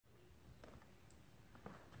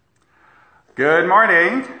Good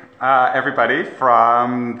morning, everybody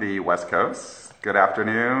from the West Coast. Good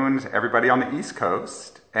afternoon to everybody on the East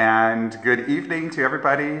Coast. And good evening to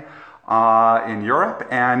everybody in Europe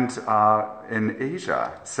and in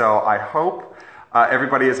Asia. So I hope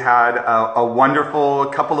everybody has had a wonderful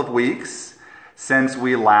couple of weeks since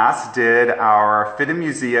we last did our Fit in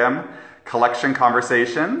Museum collection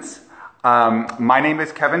conversations. My name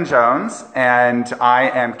is Kevin Jones, and I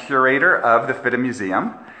am curator of the Fit in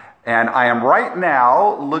Museum. And I am right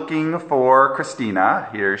now looking for Christina,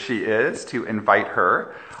 here she is, to invite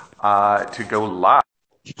her to go live.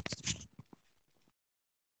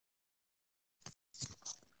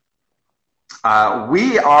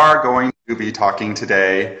 We are going to be talking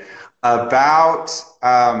today about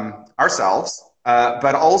ourselves,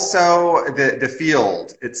 but also the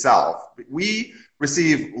field itself. We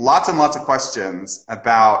receive lots and lots of questions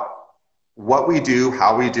about what we do,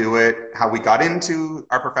 how we do it, how we got into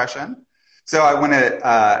our profession. So I want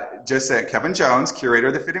to just say Kevin Jones, curator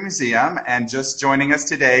of the Fit in Museum, and just joining us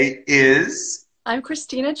today is... I'm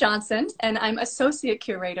Christina Johnson, and I'm associate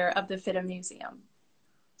curator of the Fit in Museum.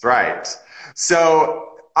 That's right.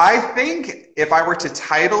 So I think if I were to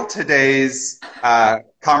title today's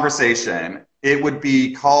conversation, it would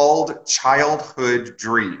be called Childhood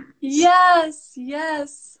Dreams. Yes,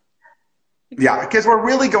 yes. Yeah, because we're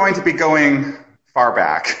really going to be going far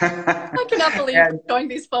back. I cannot believe showing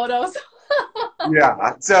these photos.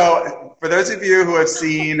 Yeah, so for those of you who have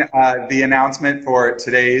seen the announcement for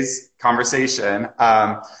today's conversation,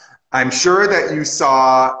 I'm sure that you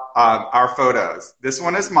saw our photos. This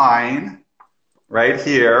one is mine, right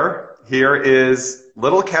here. Here is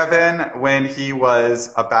little Kevin when he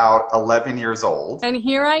was about 11 years old. And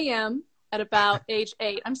here I am at about age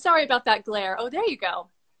 8. I'm sorry about that glare. Oh, there you go.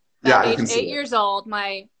 Yeah, age 8 years old,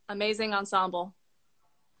 my amazing ensemble.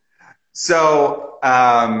 So,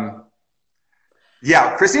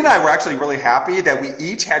 yeah, Christina and I were actually really happy that we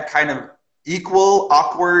each had kind of equal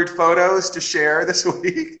awkward photos to share this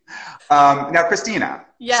week. Now, Christina,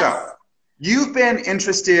 yes. So you've been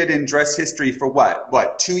interested in dress history for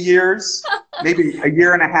what, 2 years? Maybe a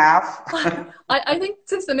year and a half? I think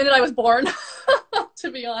since the minute I was born,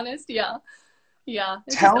 to be honest, yeah. Yeah,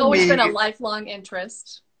 it's always been a lifelong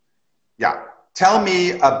interest. Yeah. Tell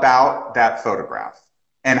me about that photograph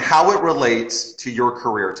and how it relates to your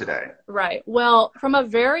career today. Right. Well, from a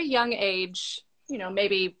very young age,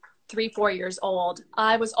 maybe 3, 4 years old,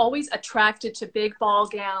 I was always attracted to big ball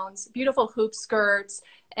gowns, beautiful hoop skirts,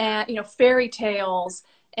 and, fairy tales.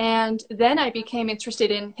 And then I became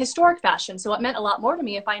interested in historic fashion. So it meant a lot more to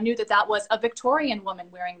me if I knew that that was a Victorian woman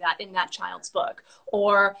wearing that in that child's book,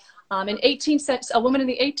 or a woman in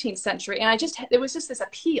the 18th century. And it was just this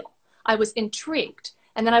appeal. I was intrigued,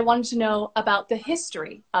 and then I wanted to know about the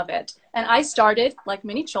history of it. And I started, like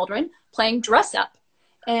many children, playing dress up.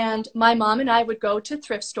 And my mom and I would go to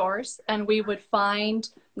thrift stores, and we would find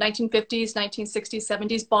 1950s, 1960s,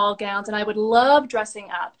 70s ball gowns, and I would love dressing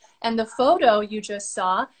up. And the photo you just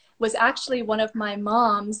saw was actually one of my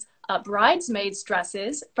mom's bridesmaids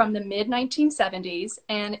dresses from the mid-1970s.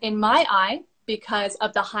 And in my eye, because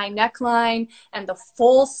of the high neckline and the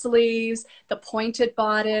full sleeves, the pointed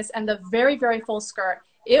bodice, and the very, very full skirt,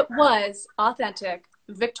 it was authentic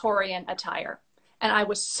Victorian attire. And I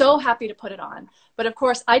was so happy to put it on. But of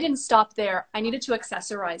course, I didn't stop there. I needed to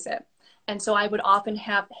accessorize it. And so I would often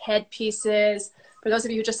have headpieces. For those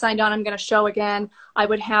of you who just signed on, I'm going to show again. I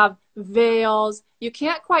would have veils. You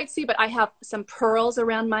can't quite see, but I have some pearls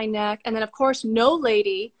around my neck. And then, of course, no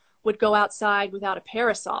lady would go outside without a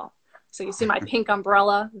parasol. So you see my pink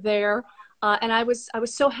umbrella there. And I was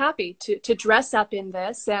so happy to dress up in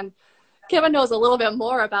this. And Kevin knows a little bit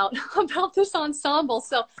more about this ensemble.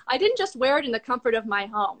 So I didn't just wear it in the comfort of my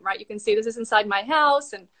home, right? You can see this is inside my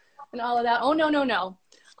house and all of that. Oh, no, no, no.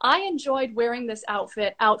 I enjoyed wearing this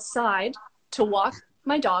outfit outside to walk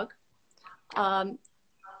my dog.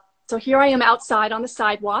 So here I am outside on the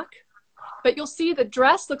sidewalk. But you'll see the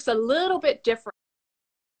dress looks a little bit different.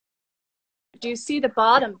 Do you see the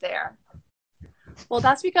bottom there? Well,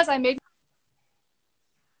 that's because I made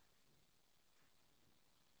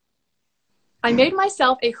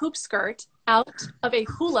myself a hoop skirt out of a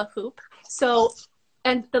hula hoop. So,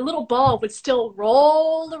 and the little ball would still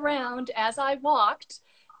roll around as I walked.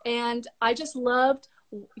 And I just loved,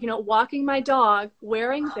 walking my dog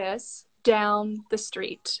wearing this down the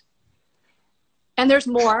street. And there's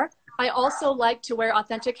more. I also like to wear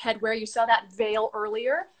authentic headwear. You saw that veil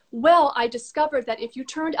earlier. Well, I discovered that if you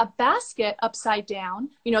turned a basket upside down,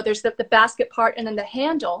 there's the basket part and then the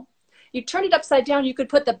handle. You turn it upside down, you could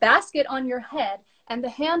put the basket on your head and the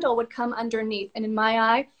handle would come underneath. And in my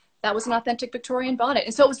eye, that was an authentic Victorian bonnet.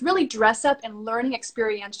 And so it was really dress up and learning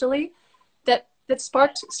experientially that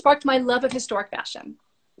sparked my love of historic fashion.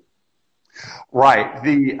 Right.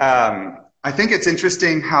 I think it's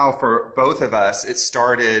interesting how for both of us, it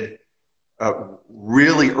started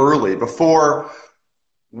really early, before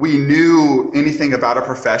we knew anything about a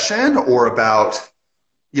profession or about,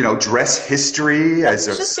 you know, dress history as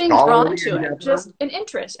a just being drawn to endeavor. it, just an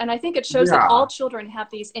interest. And I think it shows that all children have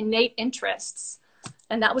these innate interests,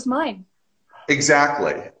 and that was mine.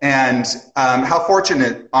 Exactly. And how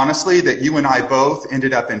fortunate, honestly, that you and I both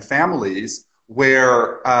ended up in families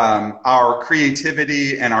where our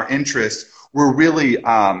creativity and our interests were really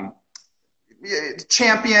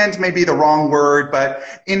championed, may be the wrong word, but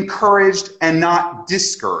encouraged and not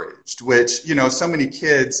discouraged, which, you know, so many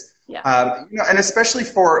kids, you know, and especially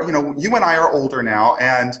for, you know, you and I are older now,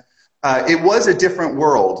 and it was a different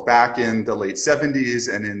world back in the late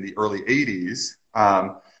 70s and in the early 80s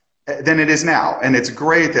than it is now. And it's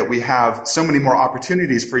great that we have so many more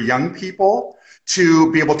opportunities for young people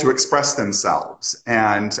to be able to express themselves.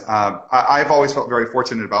 And I've always felt very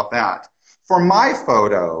fortunate about that. For my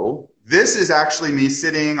photo, this is actually me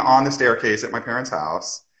sitting on the staircase at my parents'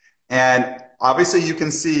 house. And obviously you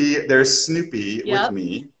can see there's Snoopy with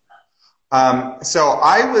me. So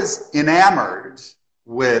I was enamored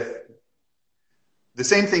with the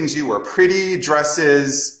same things you were: pretty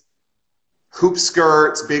dresses, hoop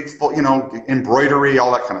skirts, big, full, you know, embroidery,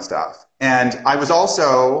 all that kind of stuff. And I was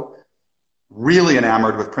also really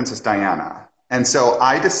enamored with Princess Diana. And so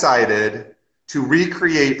I decided to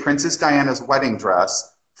recreate Princess Diana's wedding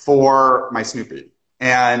dress for my Snoopy.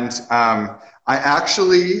 And I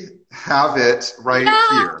actually have it right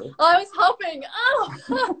here. I was hoping.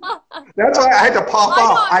 Oh. That's why I had to pop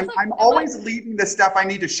off. I'm always leaving the stuff I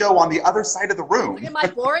need to show on the other side of the room. Am I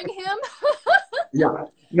boring him? Yeah.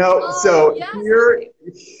 No, so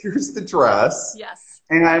here's the dress. Yes.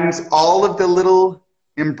 And all of the little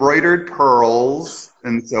embroidered pearls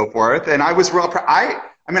and so forth. And I was real proud.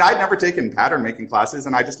 I mean, I'd never taken pattern making classes,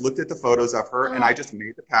 and I just looked at the photos of her and I just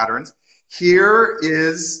made the patterns. Here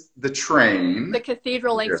is the train. The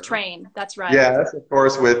cathedral length train. That's right. Yes, of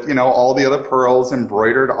course, with, you know, all the other pearls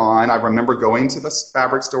embroidered on. I remember going to the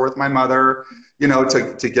fabric store with my mother, you know,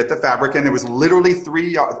 to get the fabric, and it was literally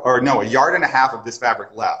a yard and a half of this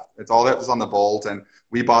fabric left. It's all that was on the bolt, and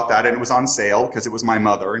we bought that, and it was on sale because it was my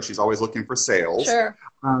mother, and she's always looking for sales. Sure.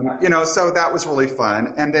 You know, so that was really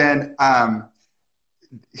fun. And then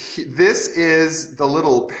this is the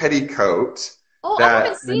little petticoat I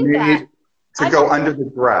haven't seen that. To go under the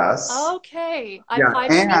dress. Okay.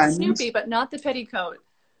 I've seen Snoopy, but not the petticoat.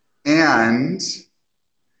 And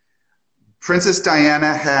Princess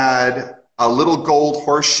Diana had a little gold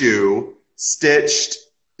horseshoe stitched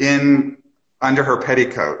in under her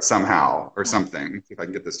petticoat somehow or something. Let's see if I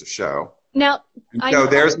can get this to show. Now, so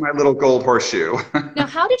there's my little gold horseshoe. Now,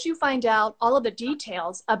 how did you find out all of the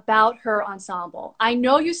details about her ensemble? I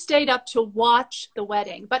know you stayed up to watch the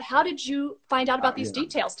wedding, but how did you find out about these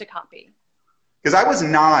details to copy? Because I was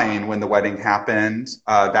 9 when the wedding happened,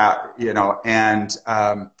 and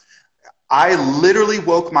I literally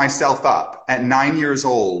woke myself up at 9 years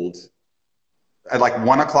old at like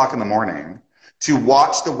 1 o'clock in the morning to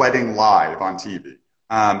watch the wedding live on TV.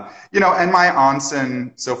 And my aunts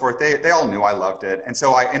and so forth, they all knew I loved it. And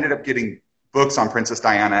so I ended up getting books on Princess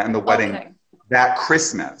Diana and the wedding that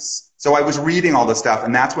Christmas. So I was reading all this stuff,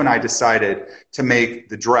 and that's when I decided to make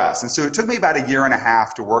the dress. And so it took me about 1.5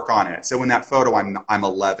 years to work on it. So in that photo, I'm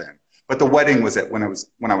 11, but the wedding was when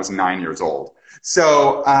I was 9 years old.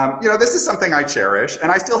 So this is something I cherish,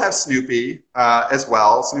 and I still have Snoopy as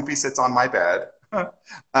well. Snoopy sits on my bed,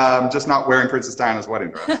 just not wearing Princess Diana's wedding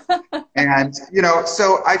dress. And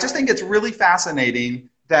so I just think it's really fascinating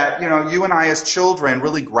that you and I as children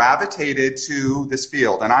really gravitated to this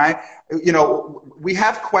field. And we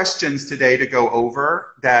have questions today to go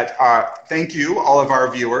over that thank you, all of our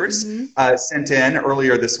viewers sent in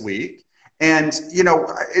earlier this week. And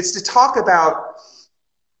it's to talk about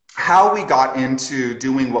how we got into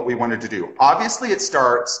doing what we wanted to do. Obviously, it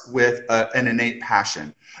starts with an innate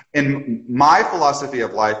passion. And my philosophy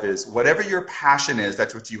of life is whatever your passion is,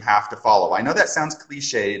 that's what you have to follow. I know that sounds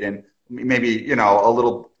cliched and maybe, a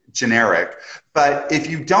little generic, but if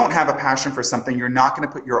you don't have a passion for something, you're not going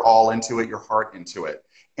to put your all into it, your heart into it.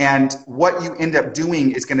 And what you end up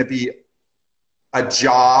doing is going to be a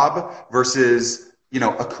job versus,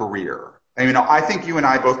 a career. And, I think you and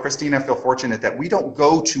I both, Christina, feel fortunate that we don't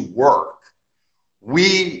go to work.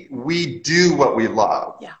 We do what we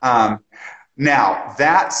love. Yeah. Now,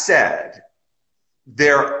 that said,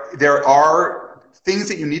 there are things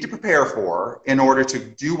that you need to prepare for in order to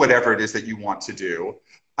do whatever it is that you want to do.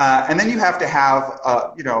 And then you have to have,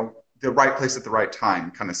 you know, the right place at the right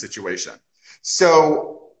time kind of situation.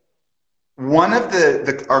 So one of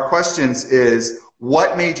our questions is,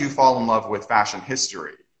 what made you fall in love with fashion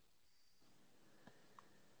history?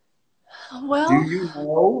 Do Well, you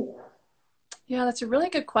know? yeah, that's a really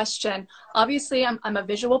good question. Obviously, I'm a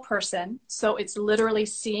visual person, so it's literally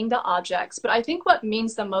seeing the objects. But I think what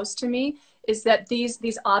means the most to me is that these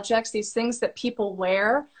objects, these things that people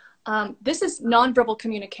wear, this is nonverbal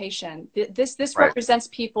communication. This Right. represents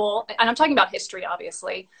people, and I'm talking about history,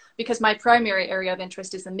 obviously, because my primary area of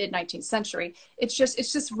interest is the mid 19th century. It's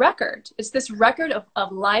this record. It's this record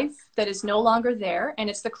of life that is no longer there, and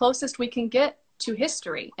it's the closest we can get to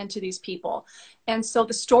history and to these people. And so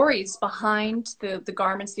the stories behind the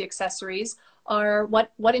garments, the accessories, are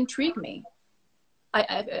what intrigue me.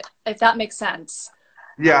 If that makes sense.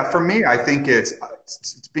 Yeah, for me, I think it's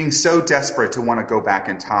being so desperate to want to go back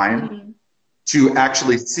in time Mm, to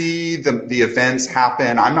actually see the events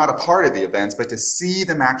happen. I'm not a part of the events, but to see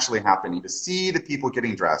them actually happening, to see the people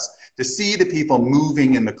getting dressed, to see the people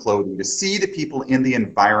moving in the clothing, to see the people in the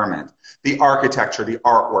environment, the architecture, the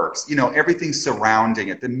artworks, you know, everything surrounding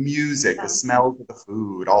it, the music, yeah. the smells of the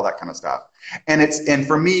food, all that kind of stuff. And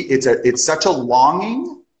for me, it's such a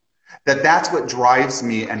longing that's what drives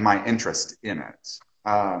me and my interest in it.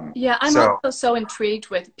 Yeah, I'm So also so intrigued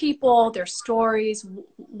with people, their stories,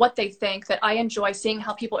 what they think, that I enjoy seeing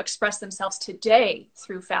how people express themselves today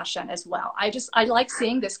through fashion as well. I like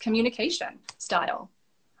seeing this communication style.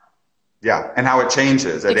 yeah, and how it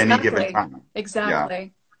changes at any given Exactly. time. Yeah.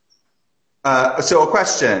 Exactly. So a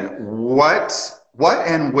question, what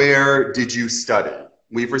and where did you study?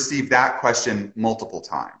 We've received that question multiple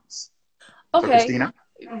times. So Okay, Christina?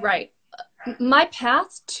 right. My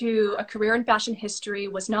path to a career in fashion history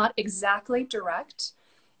was not exactly direct.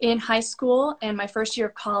 In high school and my first year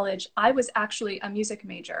of college, I was actually a music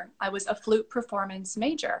major. I was a flute performance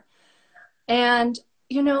major. And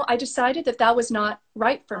I decided that that was not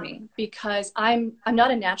right for me because I'm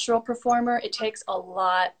not a natural performer. It takes a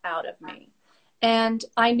lot out of me. And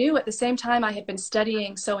I knew at the same time I had been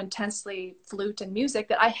studying so intensely flute and music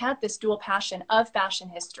that I had this dual passion of fashion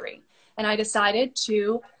history. And I decided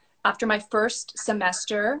to, after my first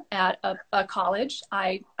semester at a college,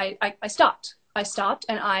 I stopped. I stopped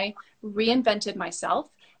and I reinvented myself.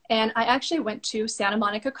 And I actually went to Santa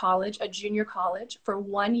Monica College, a junior college, for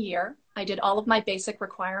 1 year. I did all of my basic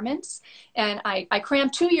requirements, and I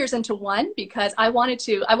crammed 2 years into one because I wanted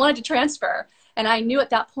to transfer. And I knew at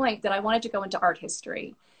that point that I wanted to go into art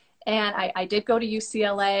history. And I did go to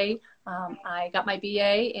UCLA. I got my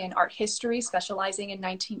BA in art history, specializing in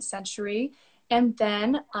 19th century. And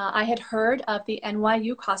then I had heard of the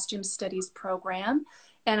NYU Costume Studies program.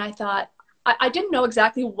 And I thought, I didn't know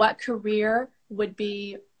exactly what career would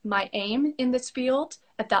be my aim in this field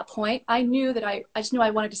at that point. I knew that I just knew I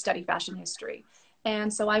wanted to study fashion history.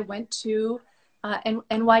 And so I went to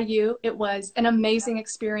NYU. It was an amazing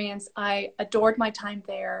experience. I adored my time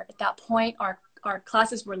there. At that point, our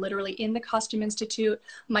classes were literally in the Costume Institute.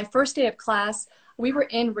 My first day of class, we were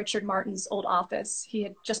in Richard Martin's old office. He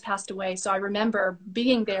had just passed away. So I remember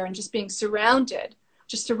being there and just being surrounded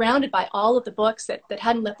by all of the books that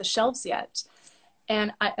hadn't left the shelves yet.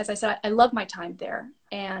 And as I said, I love my time there.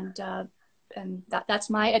 And that's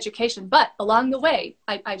my education. But along the way,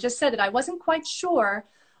 I just said that I wasn't quite sure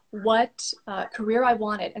what career I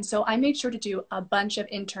wanted. And so I made sure to do a bunch of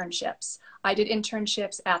internships. I did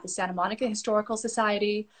internships at the Santa Monica Historical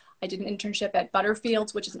Society. I did an internship at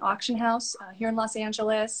Butterfield's, which is an auction house here in Los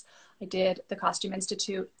Angeles. I did the Costume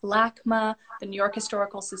Institute, LACMA, the New York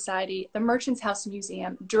Historical Society, the Merchants House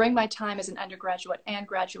Museum during my time as an undergraduate and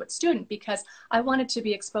graduate student, because I wanted to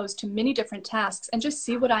be exposed to many different tasks and just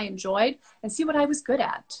see what I enjoyed and see what I was good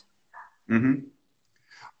at. Mm-hmm.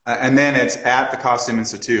 And then it's at the Costume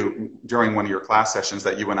Institute during one of your class sessions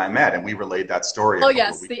that you and I met, and we relayed that story. Oh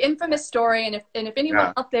yes, the infamous story. And if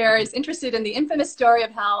anyone out there is interested in the infamous story of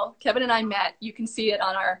how Kevin and I met, you can see it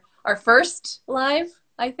on our first live,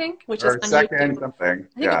 I think, which is on second YouTube. something.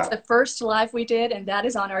 I think it's the first live we did, and that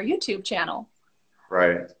is on our YouTube channel.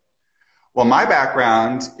 Right. Well, my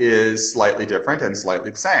background is slightly different and slightly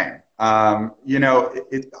the same. I'm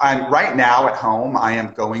right now at home. I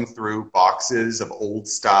am going through boxes of old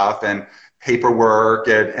stuff and paperwork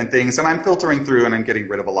and things, and I'm filtering through and I'm getting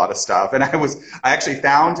rid of a lot of stuff. And I actually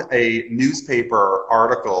found a newspaper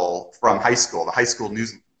article from high school, the high school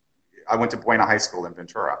news. I went to Buena High School in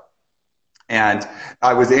Ventura. And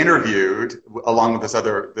I was interviewed along with this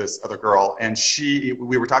other girl, and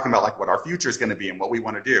we were talking about like what our future is going to be and what we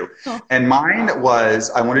want to do. Oh. And mine was,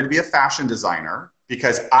 I wanted to be a fashion designer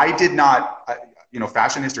because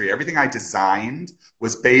fashion history. Everything I designed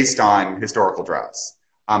was based on historical dress.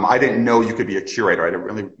 I didn't know you could be a curator. I didn't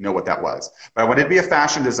really know what that was. But I wanted to be a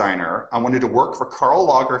fashion designer. I wanted to work for Karl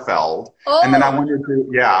Lagerfeld. Oh. And then I wanted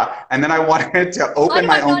to open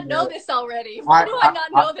my own. How do I not know this already? Why do I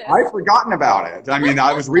not know this? I've forgotten about it. I mean,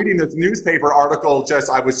 I was reading this newspaper article,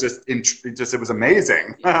 it was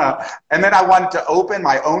amazing. And then I wanted to open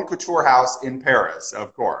my own couture house in Paris,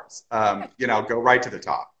 of course, go right to the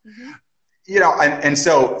top. Mm-hmm. And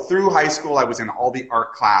so through high school, I was in all the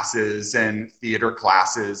art classes and theater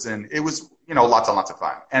classes, and it was, lots and lots of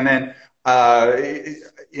fun. And then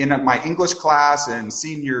in my English class in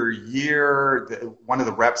senior year, one of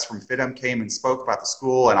the reps from FIDM came and spoke about the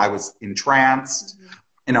school, and I was entranced.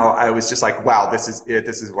 Mm-hmm. I was just like, wow, this is it.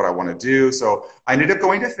 This is what I want to do. So I ended up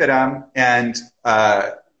going to FIDM and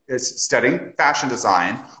studying fashion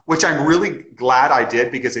design, which I'm really glad I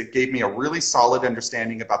did because it gave me a really solid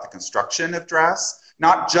understanding about the construction of dress,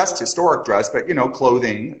 not just historic dress, but,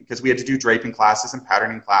 clothing, because we had to do draping classes and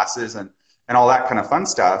patterning classes and all that kind of fun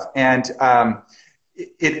stuff. And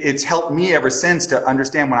it's helped me ever since to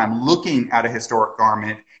understand when I'm looking at a historic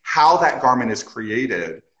garment, how that garment is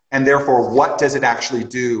created, and therefore what does it actually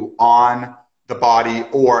do on the body,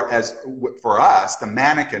 or as for us, the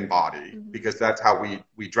mannequin body, because that's how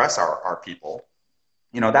we dress our people.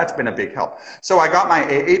 That's been a big help. So I got my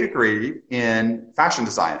AA degree in fashion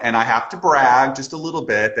design, and I have to brag just a little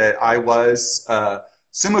bit that I was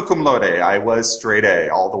summa cum laude. I was straight A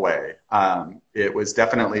all the way. It was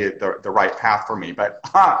definitely the right path for me. But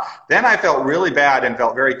then I felt really bad and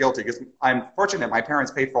felt very guilty because I'm fortunate my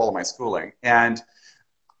parents paid for all of my schooling, and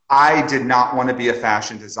I did not want to be a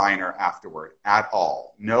fashion designer afterward at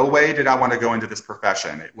all. No way did I want to go into this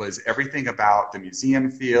profession. It was everything about the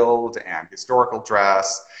museum field and historical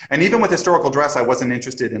dress. And even with historical dress, I wasn't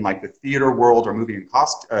interested in like the theater world or movie and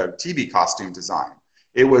TV costume design.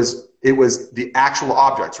 It was the actual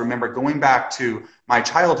objects. Remember, going back to my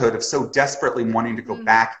childhood of so desperately wanting to go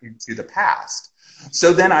back into the past.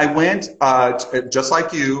 So then I went, just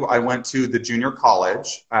like you, I went to the junior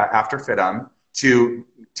college after FIDM to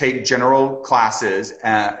take general classes,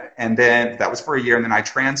 and then that was for a year, and then I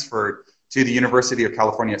transferred to the University of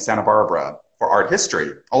California at Santa Barbara for art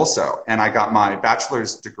history also, and I got my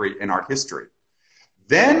bachelor's degree in art history.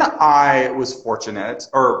 Then I was fortunate,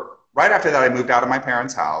 or right after that I moved out of my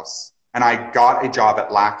parents' house, and I got a job at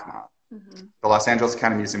LACMA, the Los Angeles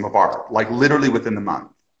County Museum of Art, like literally within the month.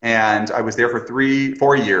 And I was there for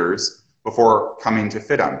 4 years before coming to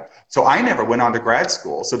FIDM. So I never went on to grad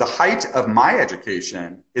school. So the height of my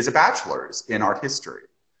education is a bachelor's in art history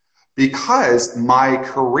because my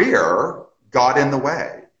career got in the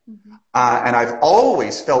way. And I've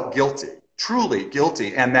always felt guilty, truly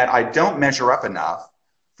guilty, and that I don't measure up enough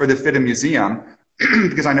for the FIDM Museum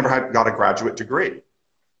because I never got a graduate degree.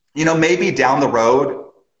 Maybe down the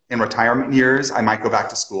road in retirement years, I might go back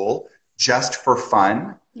to school just for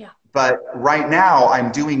fun. Yeah. But right now,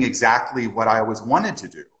 I'm doing exactly what I always wanted to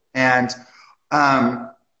do. And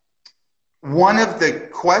one of the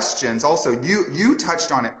questions also, you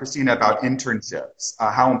touched on it, Christina, about internships,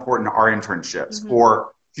 how important are internships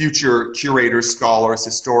for future curators, scholars,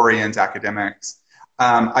 historians, academics.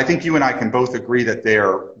 I think you and I can both agree that they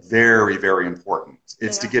are very, very important.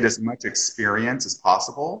 It's to get as much experience as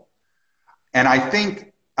possible. And I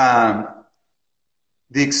think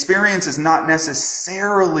the experience is not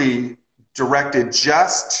necessarily directed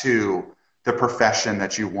just to the profession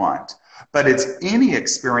that you want, but it's any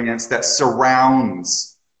experience that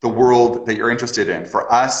surrounds the world that you're interested in.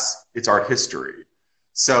 For us, it's art history.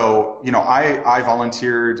 So, I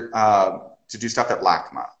volunteered to do stuff at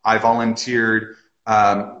LACMA. I volunteered,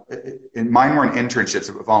 mine were in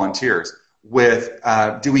internships with volunteers, with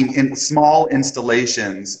doing small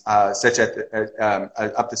installations, such as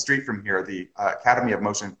up the street from here, the Academy of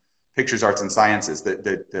Motion Pictures Arts and Sciences, at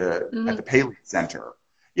the Paley Center.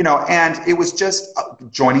 And it was just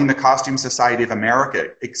joining the Costume Society of America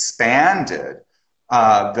expanded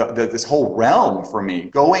this whole realm for me.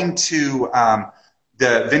 Going to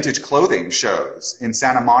the vintage clothing shows in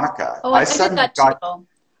Santa Monica. Oh, I did that too.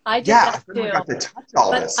 I did that too. Got to touch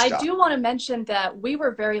all this stuff. I do want to mention that we were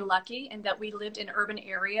very lucky in that we lived in urban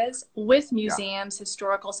areas with museums,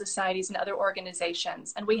 historical societies, and other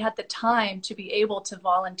organizations. And we had the time to be able to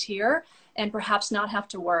volunteer and perhaps not have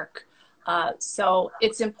to work. So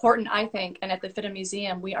it's important, I think, and at the FIDM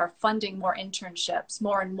Museum, we are funding more internships,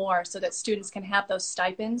 more and more, so that students can have those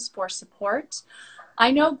stipends for support. I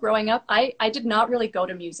know growing up, I did not really go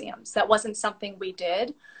to museums. That wasn't something we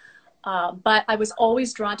did. But I was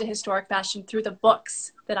always drawn to historic fashion through the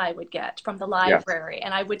books that I would get from the library. Yes.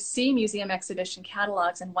 And I would see museum exhibition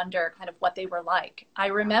catalogs and wonder kind of what they were like. I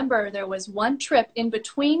remember there was one trip in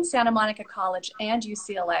between Santa Monica College and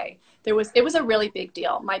UCLA. It was a really big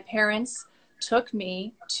deal. My parents took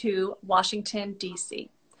me to Washington, D.C.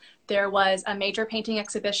 There was a major painting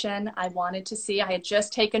exhibition I wanted to see. I had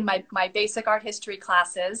just taken my basic art history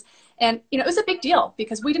classes. And, it was a big deal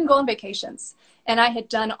because we didn't go on vacations. And I had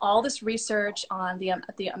done all this research on the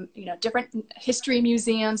different history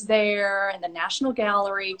museums there and the National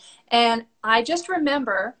Gallery. And I just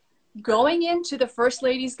remember going into the First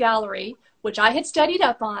Lady's Gallery, which I had studied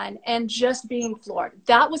up on, and just being floored.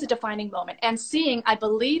 That was a defining moment. And seeing, I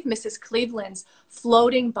believe, Mrs. Cleveland's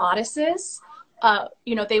floating bodices.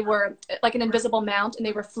 They were like an invisible mount, and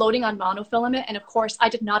they were floating on monofilament. And of course, I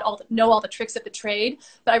did not know all the tricks of the trade,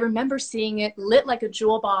 but I remember seeing it lit like a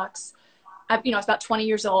jewel box. I was about 20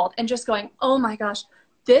 years old and just going, oh my gosh,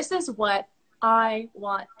 this is what I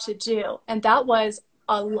want to do. And that was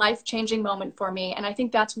a life-changing moment for me. And I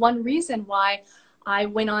think that's one reason why I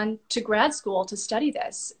went on to grad school to study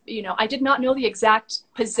this. I did not know the exact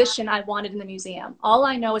position I wanted in the museum. All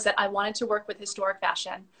I know is that I wanted to work with historic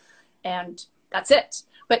fashion, and that's it.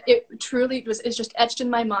 But it truly is just etched in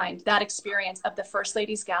my mind, that experience of the First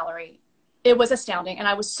Lady's Gallery. It was astounding. And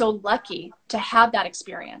I was so lucky to have that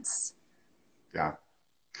experience. Yeah.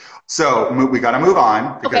 So we got to move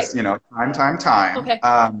on because, okay. Time. Okay.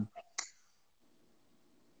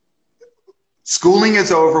 Schooling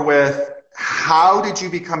is over with. How did you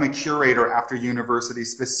become a curator after university,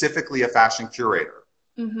 specifically a fashion curator?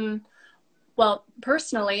 Mm-hmm. Well,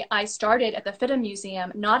 personally, I started at the Fitta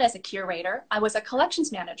Museum not as a curator. I was a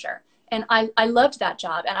collections manager. And I loved that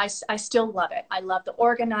job, and I still love it. I love the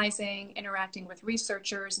organizing, interacting with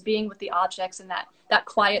researchers, being with the objects in that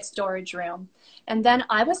quiet storage room. And then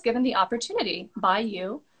I was given the opportunity by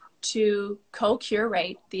you to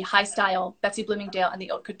co-curate the high style Betsy Bloomingdale and the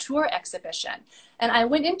Haute Couture exhibition. And I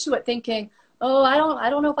went into it thinking, oh, I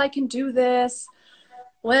don't know if I can do this.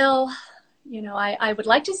 Well, I would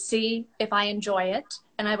like to see if I enjoy it,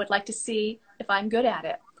 and I would like to see if I'm good at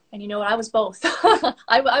it. And I was both.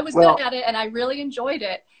 I was good at it, and I really enjoyed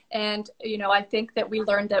it. And, I think that we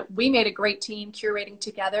learned that we made a great team curating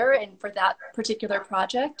together and for that particular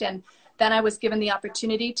project. And then I was given the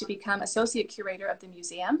opportunity to become associate curator of the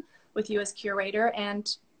museum with you as curator,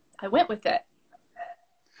 and I went with it.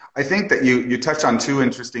 I think that you touched on two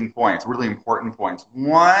interesting points, really important points.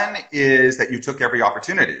 One is that you took every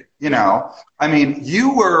opportunity.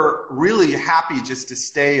 You were really happy just to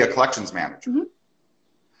stay a collections manager. Mm-hmm.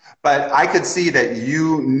 But I could see that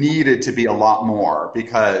you needed to be a lot more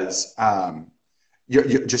because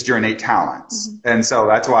your innate talents. Mm-hmm. And so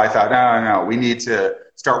that's why I thought, no, we need to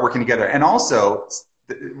start working together. And also,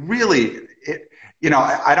 really,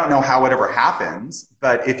 I don't know how it ever happens,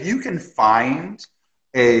 but if you can find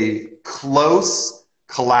a close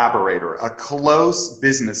collaborator, a close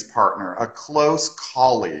business partner, a close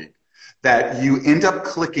colleague that you end up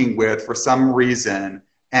clicking with for some reason,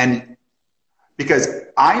 and because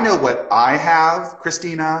I know what I have,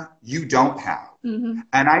 Christina, you don't have. Mm-hmm.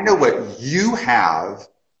 And I know what you have,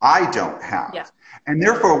 I don't have. Yeah. And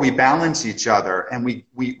therefore we balance each other, and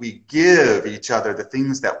we give each other the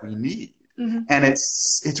things that we need. Mm-hmm. And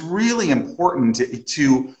it's really important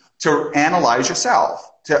to analyze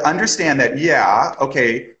yourself, to understand that,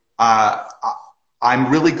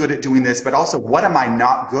 I'm really good at doing this, but also what am I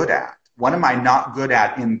not good at? What am I not good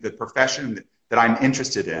at in the profession that I'm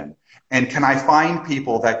interested in? And can I find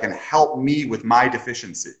people that can help me with my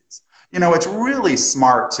deficiencies? It's really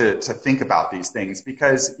smart to think about these things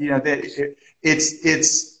because,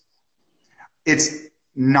 it's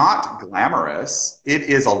not glamorous. It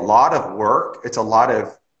is a lot of work. It's a lot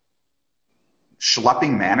of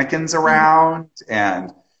schlepping mannequins around,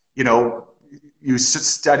 and you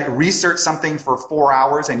research something for 4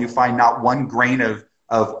 hours and you find not one grain of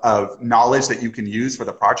knowledge that you can use for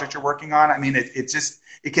the project you're working on. I mean,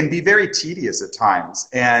 it can be very tedious at times,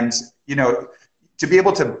 and to be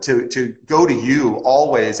able to go to you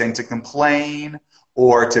always and to complain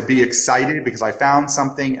or to be excited because I found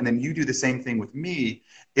something, and then you do the same thing with me,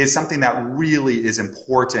 is something that really is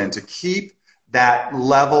important to keep that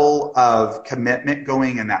level of commitment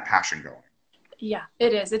going and that passion going. Yeah,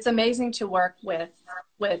 it is. It's amazing to work with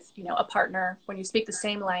a partner when you speak the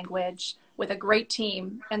same language, with a great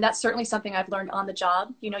team. And that's certainly something I've learned on the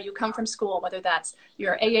job. You come from school, whether that's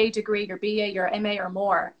your AA degree, your BA, your MA or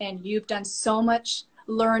more, and you've done so much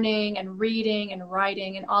learning and reading and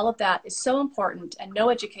writing, and all of that is so important, and no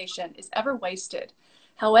education is ever wasted.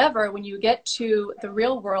 However, when you get to the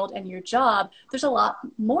real world and your job, there's a lot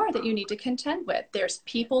more that you need to contend with. There's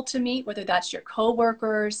people to meet, whether that's your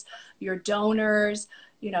coworkers, your donors,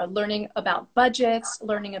 learning about budgets,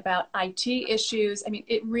 learning about IT issues. I mean,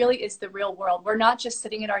 it really is the real world. We're not just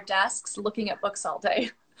sitting at our desks looking at books all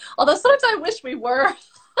day. Although sometimes I wish we were.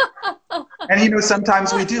 And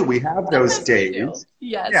sometimes we do. We have those days.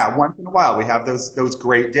 Yes. Yeah, once in a while we have those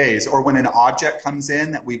great days. Or when an object comes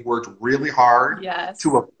in that we've worked really hard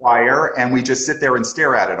to acquire, and we just sit there and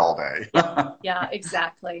stare at it all day. Yeah,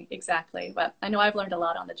 exactly. But I know I've learned a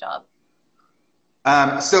lot on the job.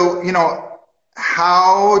 So,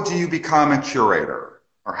 how do you become a curator?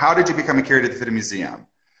 Or how did you become a curator at the Fitta Museum?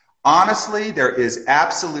 Honestly, there is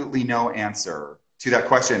absolutely no answer to that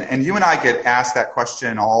question. And you and I get asked that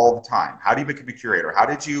question all the time. How do you become a curator? How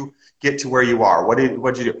did you get to where you are? What did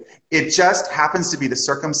you do? It just happens to be the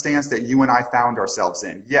circumstance that you and I found ourselves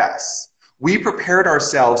in. Yes, we prepared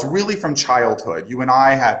ourselves really from childhood. You and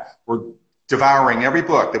I were devouring every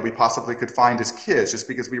book that we possibly could find as kids just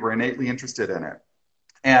because we were innately interested in it.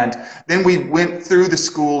 And then we went through the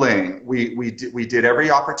schooling. We did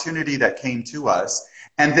every opportunity that came to us.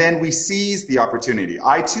 And then we seized the opportunity.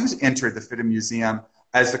 I, too, entered the Fitta Museum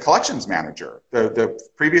as the collections manager. The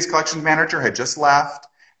previous collections manager had just left,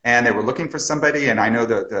 and they were looking for somebody. And I know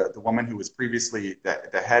the woman who was previously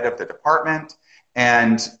the head of the department,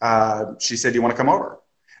 and she said, "Do you want to come over?"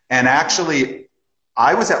 And actually,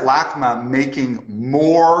 I was at LACMA making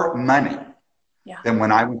more money than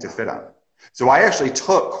when I went to Fitta. So I actually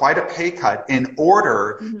took quite a pay cut in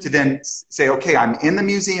order to then say, okay, I'm in the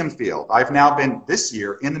museum field. I've now been this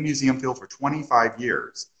year in the museum field for 25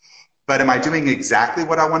 years. But am I doing exactly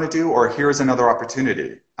what I want to do, or here's another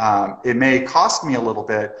opportunity? It may cost me a little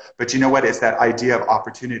bit, but you know what? It's that idea of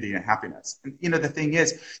opportunity and happiness. And, the thing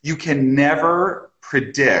is, you can never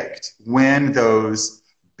predict when those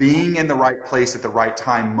being in the right place at the right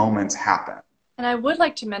time moments happen. And I would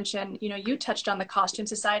like to mention, you touched on the Costume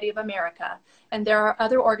Society of America, and there are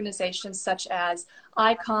other organizations such as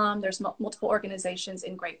ICOM. There's multiple organizations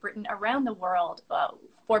in Great Britain, around the world,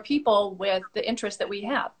 for people with the interests that we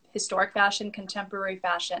have: historic fashion, contemporary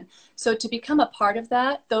fashion. So to become a part of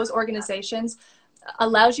that, those organizations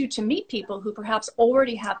allows you to meet people who perhaps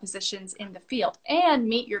already have positions in the field and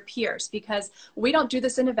meet your peers, because we don't do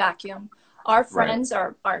this in a vacuum. Our friends,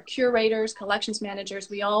 our curators, collections managers,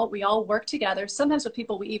 we all work together, sometimes with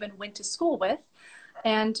people we even went to school with.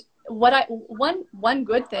 And one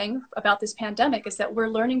good thing about this pandemic is that we're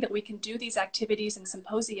learning that we can do these activities and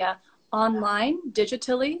symposia online,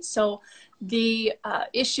 digitally. So the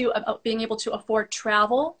issue of being able to afford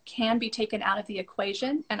travel can be taken out of the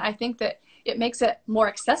equation. And I think that it makes it more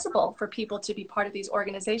accessible for people to be part of these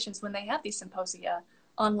organizations when they have these symposia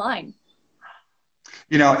online.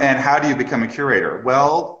 And how do you become a curator?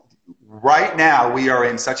 Well, right now we are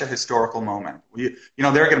in such a historical moment. There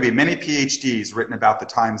are going to be many PhDs written about the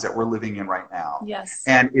times that we're living in right now. Yes.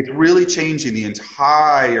 And it's really changing the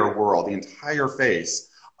entire world, the entire face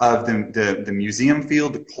of the museum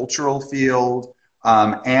field, the cultural field,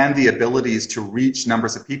 and the abilities to reach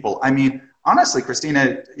numbers of people. I mean, honestly,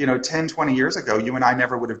 Christina, 10, 20 years ago, you and I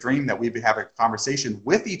never would have dreamed that we'd have a conversation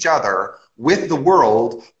with each other, with the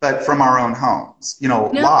world, but from our own homes,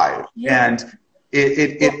 live. Yeah. And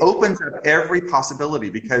it opens up every possibility,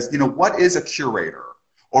 because, what is a curator,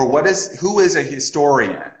 or who is a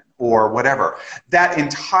historian, or whatever? That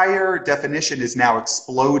entire definition is now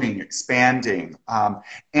exploding, expanding.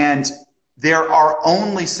 And there are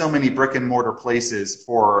only so many brick and mortar places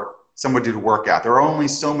for somebody to work at. There are only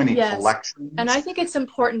so many collections. And I think it's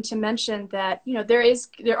important to mention that, there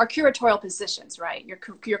are curatorial positions, right?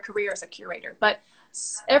 Your career as a curator, but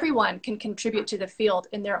everyone can contribute to the field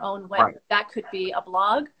in their own way. Right. That could be a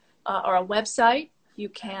blog or a website. You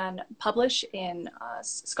can publish in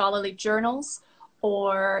scholarly journals,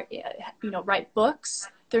 or write books.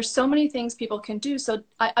 There's so many things people can do. So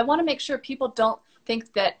I want to make sure people don't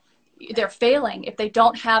think that they're failing if they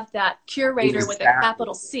don't have that curator with a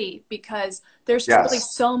capital C, because there's really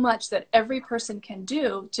so much that every person can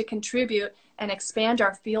do to contribute and expand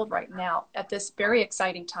our field right now at this very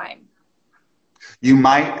exciting time. You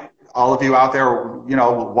might, all of you out there,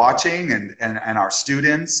 watching, and our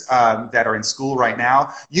students that are in school right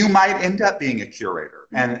now, you might end up being a curator,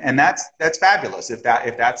 and that's fabulous if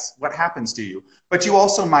that's what happens to you. But you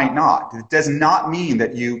also might not. It does not mean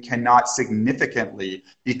that you cannot significantly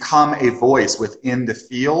become a voice within the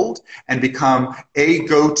field and become a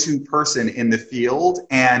go-to person in the field.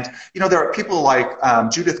 And there are people like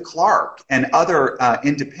Judith Clark and other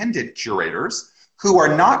independent curators who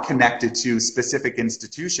are not connected to specific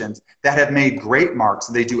institutions that have made great marks.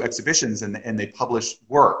 They do exhibitions and they publish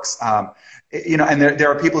works. You know, and there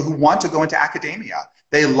are people who want to go into academia.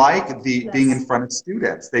 They like being in front of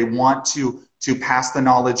students. They want to pass the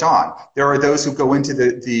knowledge on. There are those who go into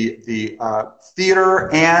the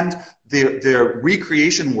theater and the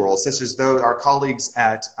recreation world, such as our colleagues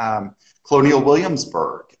at Colonial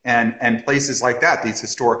Williamsburg and places like that, these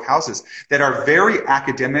historic houses that are very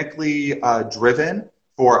academically driven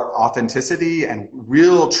for authenticity and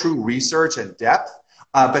real true research and depth,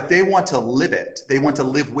 but they want to live it. They want to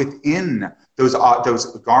live within those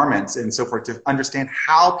garments and so forth, to understand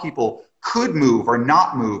how people could move or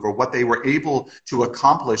not move, or what they were able to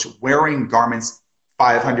accomplish wearing garments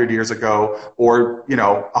 500 years ago or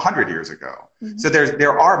 100 years ago. Mm-hmm. So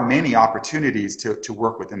there are many opportunities to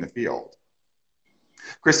work within the field.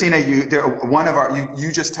 Christina,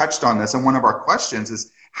 you just touched on this, and one of our questions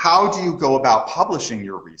is, how do you go about publishing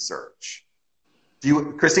your research?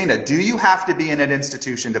 Christina, do you have to be in an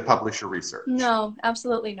institution to publish your research? No,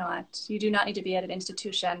 absolutely not. You do not need to be at an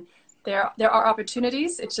institution. There are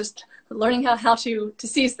opportunities. It's just learning how to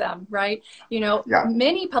seize them, right?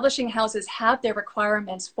 Many publishing houses have their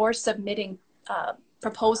requirements for submitting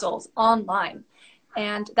proposals online.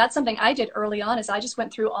 And that's something I did early on, is I just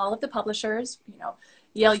went through all of the publishers,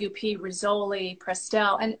 Yale UP, Rizzoli,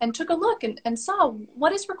 Prestel, and took a look and saw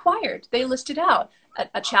what is required. They listed out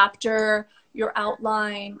a chapter, your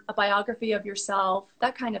outline, a biography of yourself,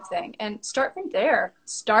 that kind of thing. And start from there.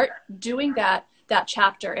 Start doing that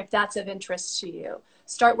chapter if that's of interest to you.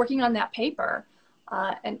 Start working on that paper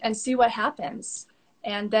and see what happens.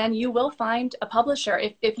 And then you will find a publisher.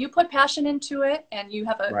 If you put passion into it, and you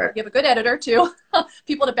have a good editor too,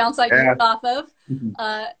 people to bounce ideas off of,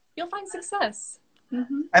 you'll find success.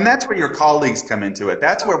 Mm-hmm. And that's where your colleagues come into it.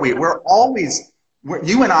 That's where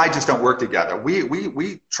you and I just don't work together.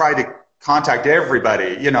 We try to contact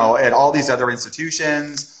everybody, at all these other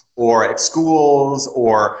institutions or at schools,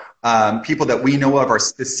 or people that we know of are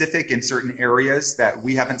specific in certain areas that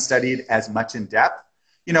we haven't studied as much in depth.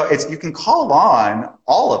 You can call on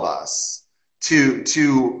all of us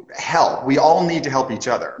to help. We all need to help each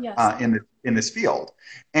other in this field.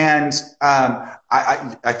 And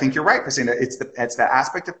I think you're right, Christina. It's the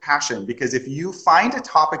aspect of passion, because if you find a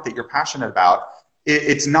topic that you're passionate about,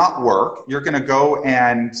 it's not work. You're going to go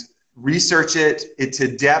and research it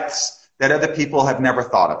to depths that other people have never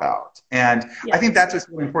thought about. And I think that's what's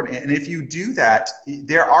really important. And if you do that,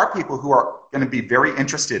 there are people who are going to be very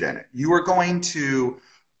interested in it. You are going to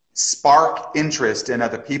spark interest in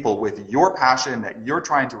other people with your passion that you're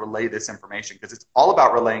trying to relay this information, because it's all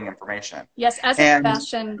about relaying information. Yes, as a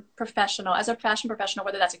fashion professional,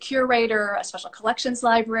 whether that's a curator, a special collections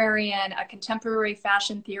librarian, a contemporary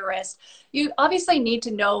fashion theorist, you obviously need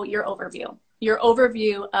to know your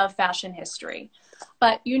overview of fashion history.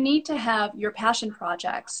 But you need to have your passion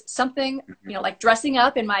projects, something, like dressing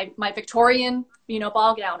up in my Victorian,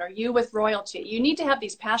 ball gown, or you with royalty. You need to have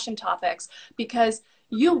these passion topics, because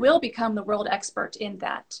you will become the world expert in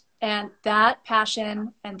that. And that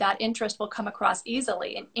passion and that interest will come across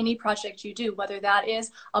easily in any project you do, whether that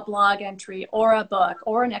is a blog entry or a book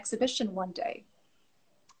or an exhibition one day.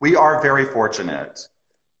 We are very fortunate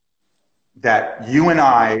that you and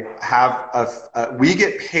I have we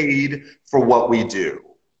get paid for what we do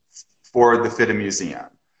for the FIDA Museum.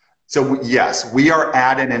 So yes, we are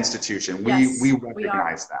at an institution. We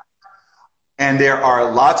recognize that. And there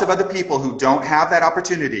are lots of other people who don't have that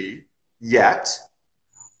opportunity yet,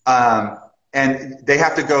 and they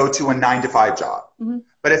have to go to a 9-to-5 job. Mm-hmm.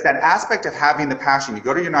 But it's that aspect of having the passion. You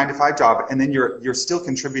go to your 9-to-5 job, and then you're still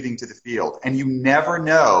contributing to the field, and you never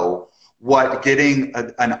know what getting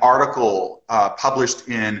an article published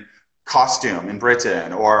in Costume in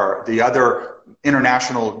Britain, or the other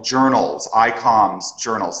international journals, ICOM's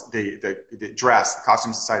journals, the Dress, the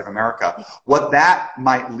Costume Society of America, what that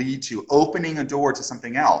might lead to, opening a door to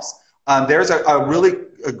something else. There's a really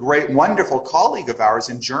great, wonderful colleague of ours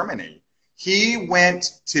in Germany. He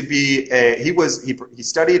went to be he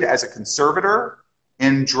studied as a conservator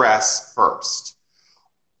in dress first.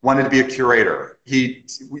 Wanted to be a curator. He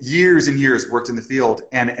years and years worked in the field,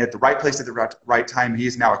 and at the right place at the right time, he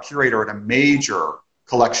is now a curator at a major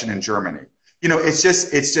collection in Germany. It's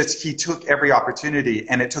just he took every opportunity,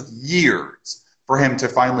 and it took years for him to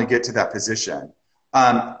finally get to that position.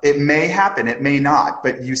 It may happen, it may not,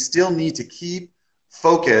 but you still need to keep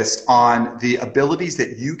focused on the abilities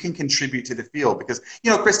that you can contribute to the field. Because,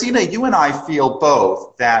 Christina, you and I feel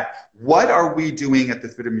both that what are we doing at the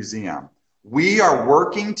FIDA Museum? We are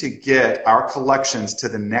working to get our collections to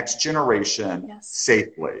the next generation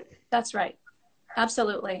safely. That's right.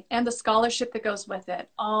 Absolutely. And the scholarship that goes with it,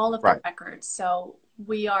 all of the Right. records. So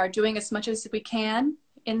we are doing as much as we can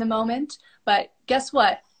in the moment. But guess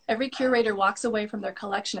what? Every curator walks away from their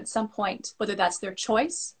collection at some point, whether that's their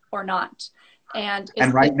choice or not. And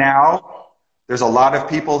And right now, there's a lot of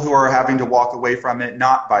people who are having to walk away from it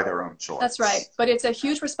not by their own choice. that's right. But it's a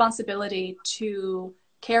huge responsibility to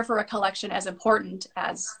care for a collection as important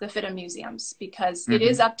as the FIDM museums, because it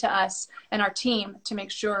is up to us and our team to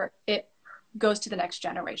make sure it goes to the next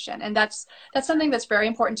generation. And that's something that's very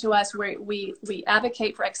important to us. We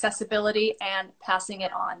advocate for accessibility and passing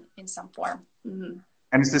it on in some form. Mm-hmm.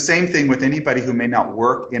 And it's the same thing with anybody who may not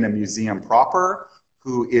work in a museum proper,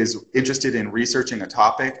 who is interested in researching a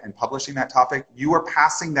topic and publishing that topic. You are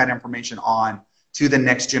passing that information on to the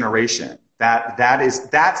next generation.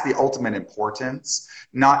 That's the ultimate importance,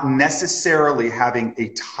 not necessarily having a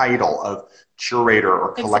title of curator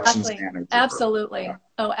or collections manager. Absolutely. Yeah.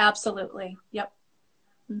 Oh, absolutely. Yep.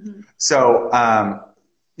 Mm-hmm. So,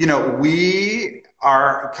 you know, we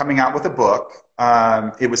are coming out with a book.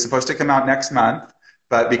 It was supposed to come out next month,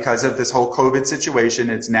 but because of this whole COVID situation,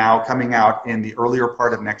 it's now coming out in the earlier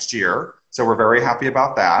part of next year. So we're very happy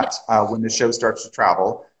about that. When the show starts to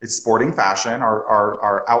travel, it's Sporting Fashion,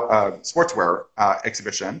 our sportswear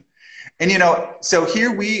exhibition. And, you know, so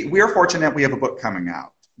here we are fortunate we have a book coming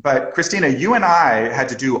out. But Christina, you and I had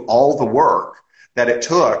to do all the work that it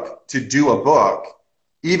took to do a book,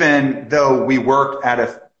 even though we worked at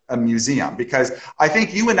a museum. Because I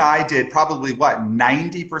think you and I did probably, what,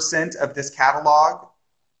 90% of this catalog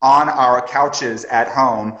on our couches at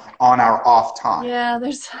home on our off time. Yeah,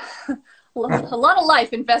 there's a lot of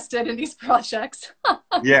life invested in these projects.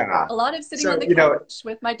 Yeah. A lot of sitting on the couch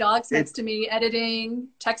with my dogs next to me, editing,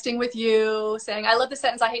 texting with you, saying, I love the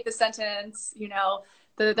sentence, I hate the sentence, you know,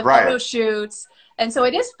 the photo shoots. And so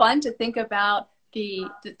it is fun to think about the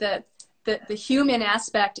human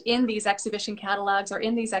aspect in these exhibition catalogs or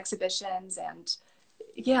in these exhibitions. And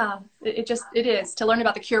yeah, it is to learn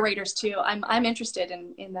about the curators too. I'm interested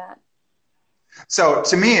in that. So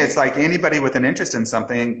to me, it's like anybody with an interest in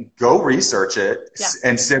something, go research it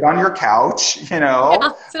and sit on your couch, you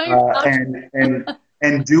know, sit on your couch.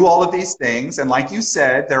 and do all of these things. And like you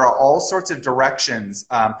said, there are all sorts of directions.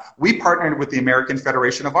 We partnered with the American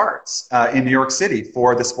Federation of Arts in New York City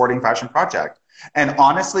for the Sporting Fashion Project. And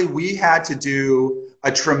honestly, we had to do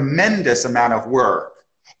a tremendous amount of work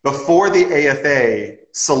before the AFA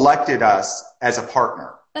selected us as a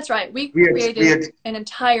partner. That's right. We created an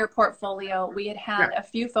entire portfolio. We had a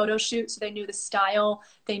few photo shoots, so they knew the style,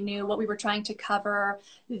 they knew what we were trying to cover,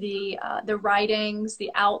 the writings, the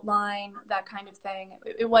outline, that kind of thing.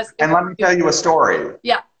 And let me tell you a story.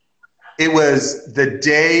 Yeah. It was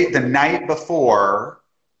the night before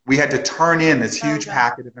we had to turn in this huge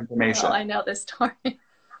packet of information. Oh, I know this story.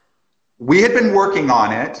 We had been working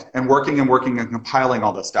on it and working and compiling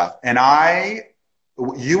all this stuff. And I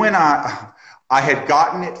had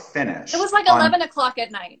gotten it finished. It was like 11 o'clock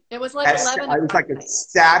at night. It was like 11 o'clock. It was like a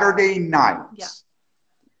Saturday night. Yeah.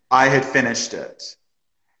 I had finished it.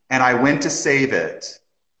 And I went to save it.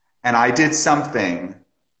 And I did something.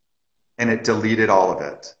 And it deleted all of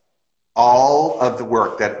it. All of the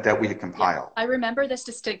work that we had compiled. Yeah. I remember this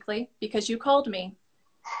distinctly because you called me.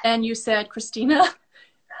 And you said, Christina,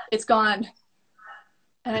 it's gone.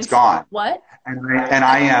 And it's gone. What? And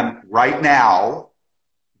I am right now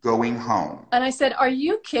going home. And I said, are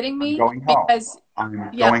you kidding me? I'm going home. Because,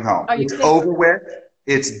 I'm going home. It's over with.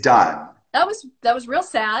 It's done. That was real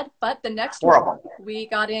sad. But the next morning, we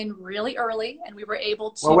got in really early and we were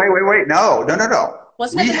able to. Well, wait. No.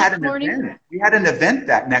 Wasn't it the next morning? Event. We had an event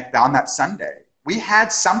on that Sunday. We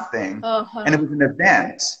had something, and it was an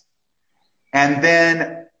event. And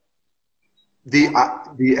then the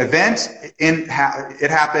event it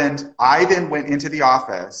happened. I then went into the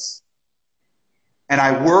office. And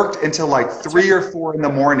I worked until like 3 or 4 in the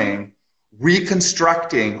morning,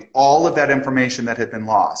 reconstructing all of that information that had been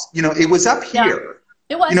lost. You know, it was up here.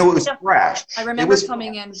 It was. You know, it was fresh. I remember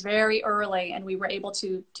coming in very early, and we were able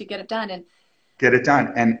to get it done.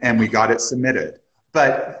 And we got it submitted.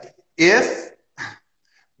 But if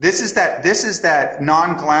this is that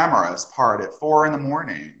non-glamorous part at 4 in the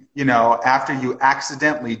morning, you know, after you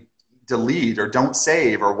accidentally delete or don't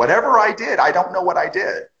save or whatever I did, I don't know what I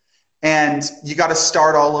did. And you got to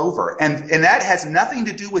start all over. And that has nothing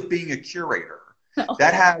to do with being a curator. No.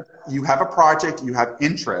 You have a project, you have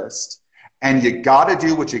interest, and you got to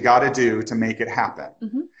do what you got to do to make it happen.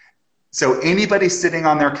 Mm-hmm. So anybody sitting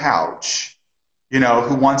on their couch, you know,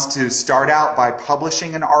 who wants to start out by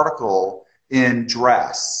publishing an article in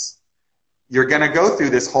Dress, you're going to go through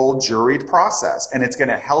this whole juried process, and it's going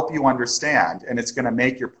to help you understand, and it's going to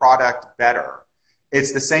make your product better.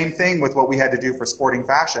 It's the same thing with what we had to do for sporting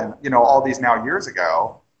fashion, you know, all these now years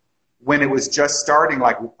ago, when it was just starting,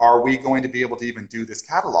 like, are we going to be able to even do this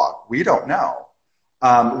catalog? We don't know.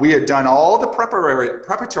 We had done all the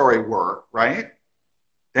preparatory work, right?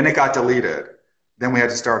 Then it got deleted. Then we had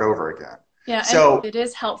to start over again. Yeah, so and it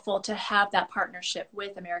is helpful to have that partnership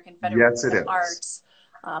with American Federation of Arts,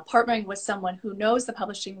 partnering with someone who knows the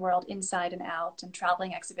publishing world inside and out and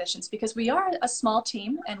traveling exhibitions, because we are a small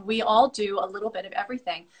team and we all do a little bit of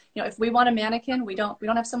everything. You know, if we want a mannequin, we don't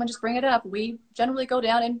have someone just bring it up. We generally go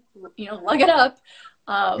down and, you know, lug it up.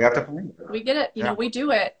 We have to find it. We get it. You know, we do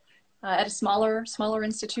it at a smaller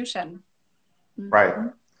institution. Right.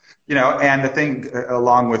 You know, and the thing,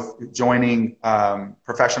 along with joining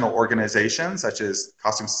professional organizations such as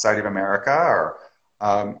Costume Society of America or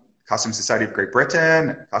Costume Society of Great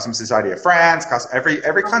Britain, Costume Society of France,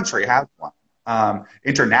 every country has one.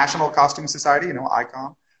 International Costume Society, you know,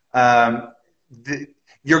 ICOM.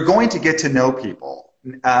 You're going to get to know people.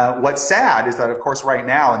 What's sad is that, of course, right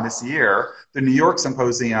now in this year, the New York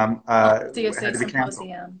Symposium had to be canceled.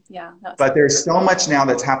 Yeah, but there's so much now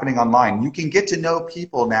that's happening online. You can get to know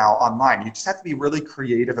people now online. You just have to be really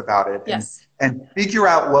creative about it and figure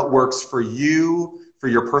out what works for you, for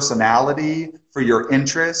your personality, for your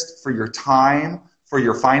interest, for your time, for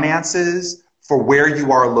your finances, for where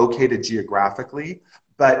you are located geographically.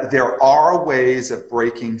 But there are ways of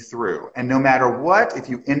breaking through. And no matter what, if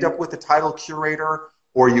you end up with the title curator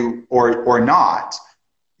or not,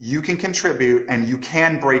 you can contribute and you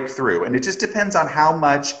can break through. And it just depends on how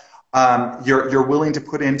much you're willing to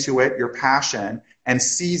put into it, your passion, and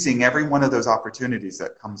seizing every one of those opportunities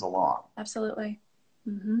that comes along. Absolutely.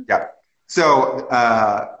 Yeah. So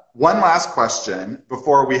one last question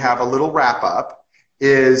before we have a little wrap up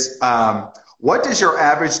is, what does your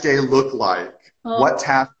average day look like? What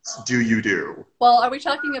tasks do you do? Well, are we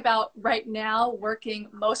talking about right now working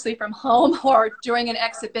mostly from home, or during an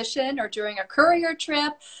exhibition, or during a courier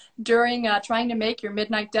trip, during trying to make your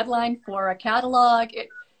midnight deadline for a catalog?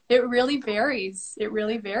 It really varies. It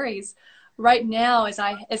really varies. Right now, as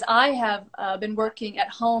I have been working at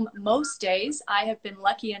home most days, I have been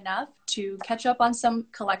lucky enough to catch up on some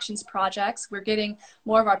collections projects. We're getting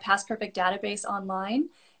more of our Past Perfect database online.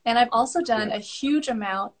 And I've also done a huge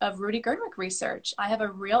amount of Rudy Gernrich research. I have a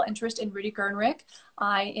real interest in Rudy Gernrich.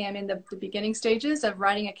 I am in the beginning stages of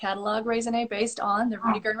writing a catalog raisonné based on the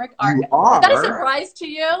Rudy Gernrich art. Is that a surprise to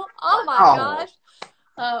you? Oh my gosh.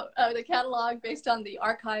 The catalog based on the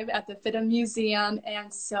archive at the FIDM Museum.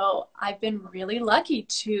 And so I've been really lucky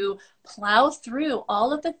to plow through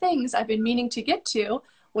all of the things I've been meaning to get to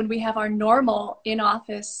when we have our normal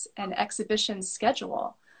in-office and exhibition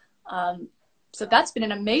schedule. So that's been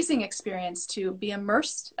an amazing experience to be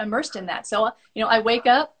immersed in that. So, you know, I wake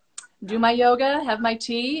up, do my yoga, have my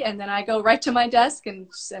tea, and then I go right to my desk and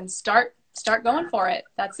start going for it.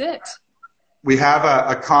 That's it. We have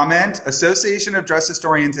a comment. Association of Dress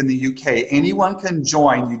Historians in the UK. Anyone can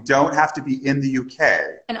join. You don't have to be in the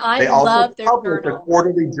UK. And I love their journal. They also publish a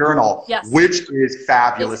quarterly journal, which is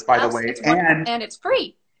fabulous, by the way. And it's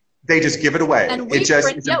free. They just give it away. And we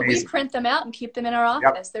print them out and keep them in our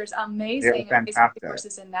office. There's amazing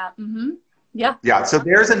resources in that. Yeah. So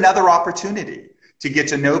there's another opportunity to get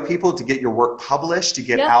to know people, to get your work published, to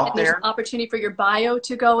get out there. There's an opportunity for your bio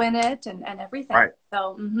to go in it and everything. Right.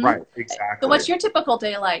 So, Right, exactly. So what's your typical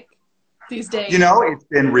day like these days? You know, it's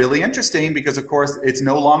been really interesting because, of course, it's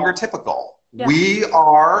no longer typical. Yeah. We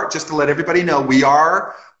are, just to let everybody know, we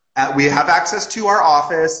have access to our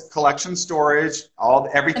office, collection storage,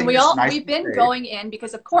 everything. And we've been going in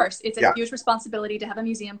because, of course, it's a huge responsibility to have a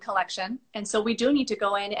museum collection. And so we do need to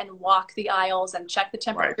go in and walk the aisles and check the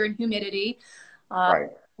temperature and humidity.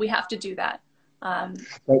 We have to do that.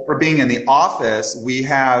 But for being in the office, we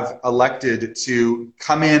have elected to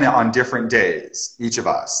come in on different days, each of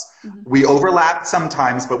us. We overlap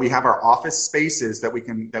sometimes, but we have our office spaces that we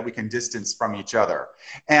can distance from each other.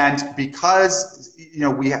 And because, you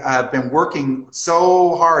know, we have been working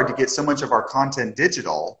so hard to get so much of our content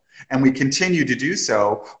digital, and we continue to do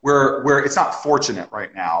so, it's not fortunate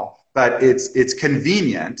right now, but it's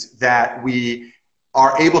convenient that we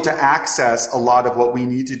are able to access a lot of what we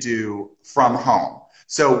need to do from home.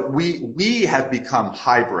 So we have become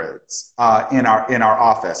hybrids in our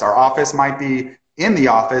office. Our office might be in the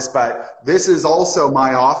office, but this is also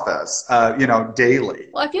my office, you know, daily.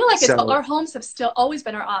 Well, I feel like our homes have still always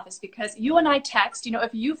been our office, because you and I text, you know,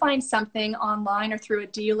 if you find something online or through a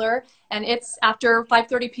dealer and it's after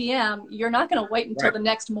 5:30 p.m., you're not going to wait until the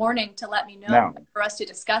next morning to let me know for us to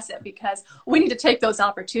discuss it, because we need to take those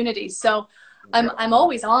opportunities. So I'm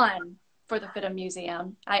always on for the FIDM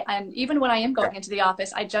Museum. And even when I am going into the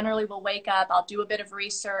office, I generally will wake up, I'll do a bit of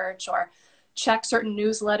research or check certain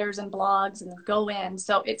newsletters and blogs and go in.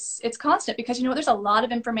 So it's constant because, you know, there's a lot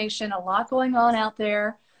of information, a lot going on out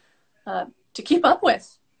there to keep up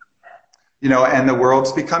with. You know, and the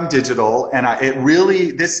world's become digital, and it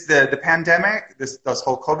really, the pandemic, this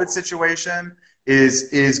whole COVID situation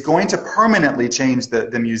is going to permanently change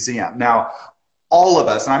the museum. Now, all of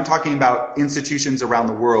us, and I'm talking about institutions around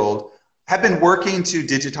the world, have been working to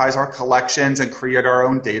digitize our collections and create our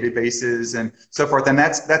own databases and so forth, and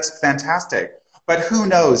that's fantastic. But who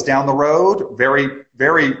knows, down the road, very,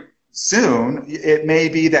 very soon, it may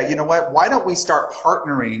be that, you know what, why don't we start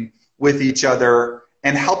partnering with each other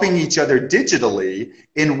and helping each other digitally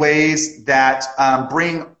in ways that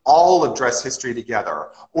bring all of dress history together.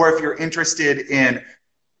 Or if you're interested in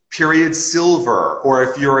period silver, or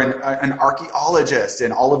if you're an archaeologist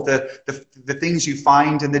and all of the things you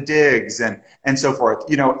find in the digs and so forth,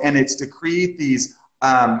 you know, and it's to create these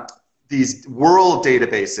world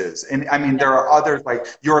databases. And I mean, there are others like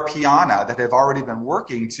Europeana that have already been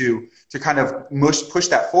working to kind of push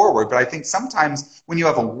that forward. But I think sometimes when you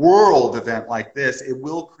have a world event like this, it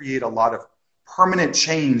will create a lot of permanent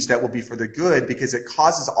change that will be for the good, because it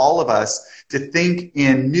causes all of us to think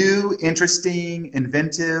in new, interesting,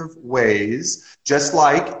 inventive ways, just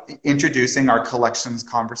like introducing our collections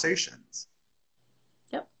conversations.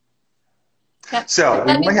 Yep. So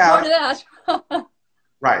we only have...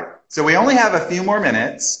 Right. So we only have a few more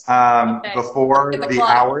minutes before the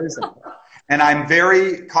hour is up. And I'm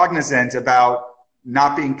very cognizant about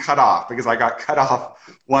not being cut off, because I got cut off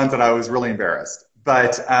once and I was really embarrassed.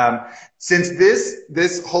 But since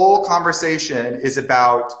this whole conversation is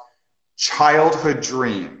about childhood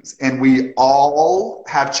dreams, and we all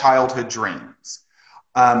have childhood dreams.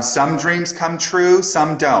 Some dreams come true,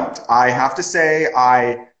 some don't. I have to say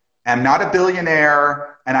I am not a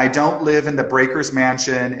billionaire, and I don't live in the Breakers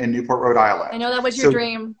Mansion in Newport, Rhode Island. I know that was your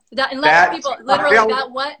dream. That people literally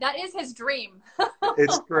that is his dream.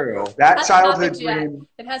 It's true. That childhood dream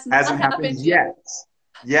hasn't happened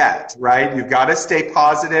yet, right? You've got to stay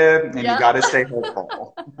positive, and you've got to stay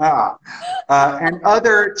hopeful. And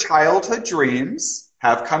other childhood dreams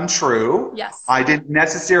have come true. Yes. I didn't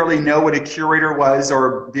necessarily know what a curator was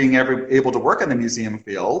or being able to work in the museum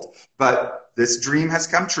field, but this dream has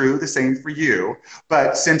come true, the same for you.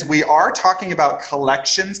 But since we are talking about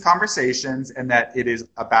collections conversations, and that it is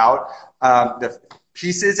about the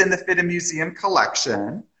pieces in the FIDM Museum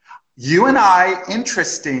collection, you and I,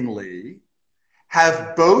 interestingly,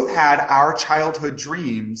 have both had our childhood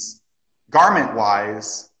dreams,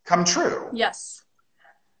 garment-wise, come true. Yes.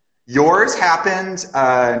 Yours happened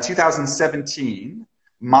in 2017.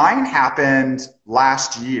 Mine happened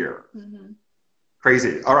last year. Mm-hmm.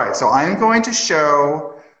 Crazy. All right, so I'm going to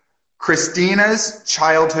show Christina's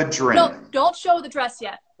childhood dream. No, don't show the dress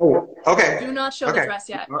yet. Oh, okay. Do not show the dress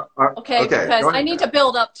yet. Okay, because I need to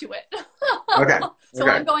build up to it. Okay. So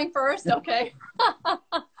I'm going first, okay.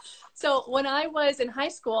 So when I was in high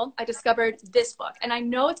school, I discovered this book, and I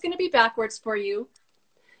know it's going to be backwards for you.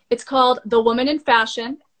 It's called The Woman in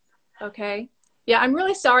Fashion, okay? Yeah, I'm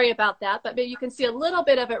really sorry about that, but maybe you can see a little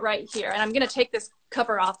bit of it right here. And I'm going to take this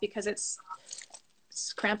cover off because it's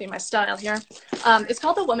cramping my style here. It's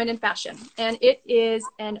called The Woman in Fashion, and it is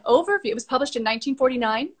an overview. It was published in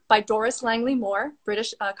 1949 by Doris Langley Moore,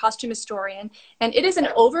 British costume historian, and it is an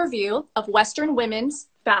overview of Western women's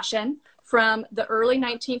fashion from the early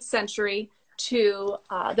 19th century to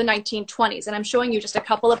the 1920s. And I'm showing you just a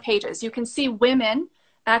couple of pages. You can see women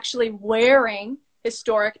actually wearing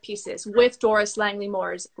historic pieces with Doris Langley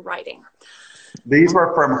Moore's writing. These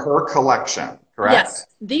were from her collection, correct? Yes.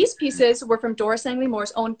 These pieces were from Doris Langley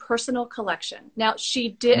Moore's own personal collection. Now, she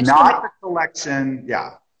did... Not the collection,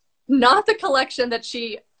 yeah. Not the collection that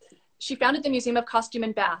she founded the Museum of Costume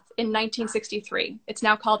in Bath in 1963. It's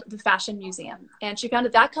now called the Fashion Museum. And she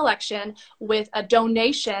founded that collection with a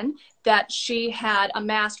donation that she had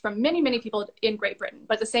amassed from many, many people in Great Britain.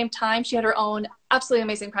 But at the same time, she had her own absolutely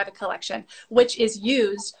amazing private collection, which is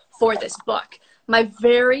used for this book. My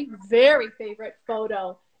very, very favorite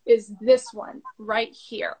photo is this one right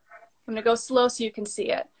here. I'm going to go slow so you can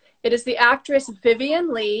see it. It is the actress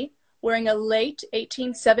Vivian Leigh wearing a late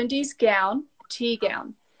 1870s gown, tea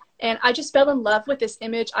gown. And I just fell in love with this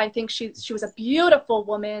image. I think she was a beautiful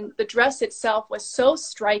woman. The dress itself was so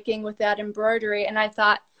striking with that embroidery. And I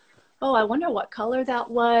thought, oh, I wonder what color that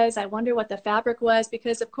was. I wonder what the fabric was,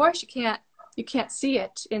 because of course you can't see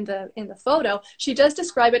it in the photo. She does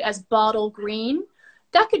describe it as bottle green.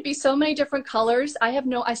 That could be so many different colors. I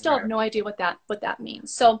still have no idea what that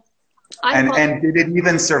means. So And did it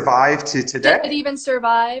even survive to today? Did it even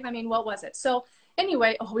survive? I mean, what was it? So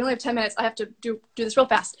anyway, we only have 10 minutes. I have to do this real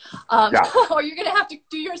fast. Yeah. Or you're going to have to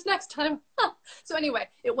do yours next time. So anyway,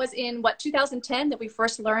 it was in 2010 that we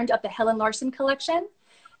first learned of the Helen Larson collection.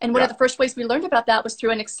 And one of the first ways we learned about that was through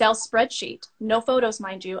an Excel spreadsheet. No photos,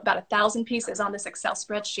 mind you, about 1,000 pieces on this Excel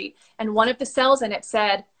spreadsheet. And one of the cells in it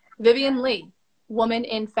said, Vivian Lee, woman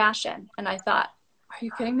in fashion. And I thought, are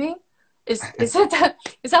you kidding me? Is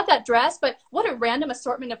that dress? But what a random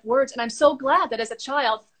assortment of words. And I'm so glad that as a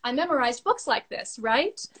child, I memorized books like this,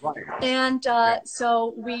 right? Right. And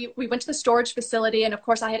so we went to the storage facility. And of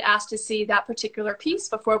course, I had asked to see that particular piece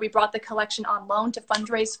before we brought the collection on loan to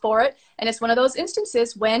fundraise for it. And it's one of those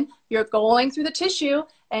instances when you're going through the tissue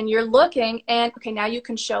and you're looking and, okay, now you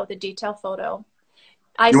can show the detail photo.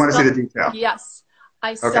 You want to see the detail? Yes.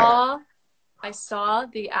 I saw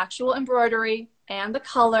the actual embroidery and the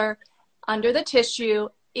color under the tissue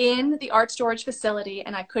in the art storage facility,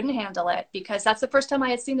 and I couldn't handle it because that's the first time I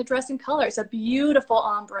had seen the dress in color. It's a beautiful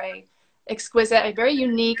ombre, exquisite, a very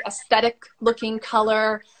unique, aesthetic looking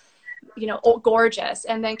color, you know, gorgeous.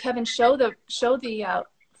 And then Kevin showed the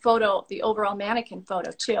photo, the overall mannequin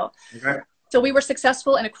photo too. Okay. So we were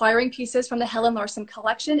successful in acquiring pieces from the Helen Larson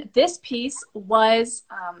collection. This piece was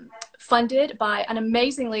funded by an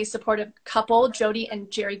amazingly supportive couple, Jody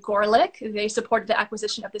and Jerry Gorlick. They supported the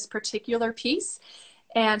acquisition of this particular piece.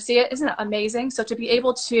 And see it, isn't it amazing? So to be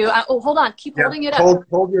able to, hold on, keep holding it up.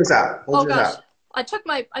 Hold yours out. Hold yours out. I took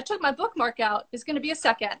my bookmark out. It's going to be a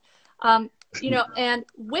second. You know, and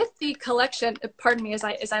with the collection, pardon me as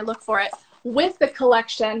I look for it, with the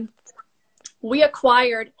collection, we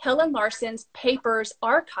acquired Helen Larson's papers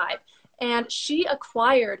archive, and she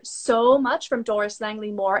acquired so much from Doris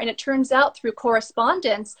Langley Moore. And it turns out through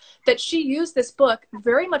correspondence that she used this book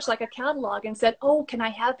very much like a catalog and said, oh, can I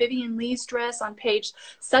have Vivian Lee's dress on page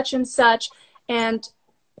such and such? And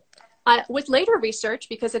with later research,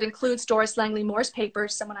 because it includes Doris Langley Moore's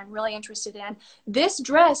papers, someone I'm really interested in, this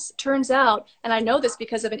dress turns out, and I know this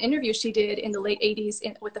because of an interview she did in the late 80s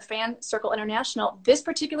with the Fan Circle International, this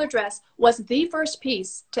particular dress was the first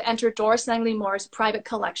piece to enter Doris Langley Moore's private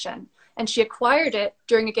collection. And she acquired it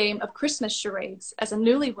during a game of Christmas charades as a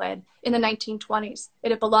newlywed in the 1920s.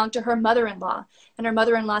 It had belonged to her mother-in-law. And her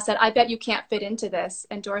mother-in-law said, I bet you can't fit into this.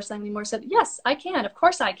 And Doris Langley Moore said, yes, I can. Of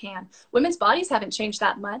course I can. Women's bodies haven't changed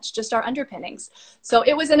that much, just our underpinnings. So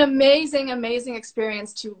it was an amazing, amazing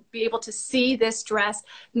experience to be able to see this dress,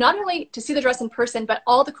 not only to see the dress in person, but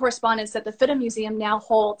all the correspondence that the Fitta Museum now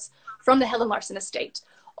holds from the Helen Larson estate.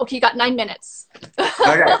 Okay, you got 9 minutes.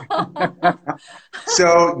 Okay.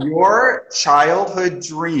 So your childhood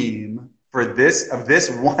dream for this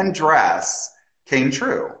one dress came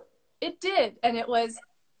true. It did, and it was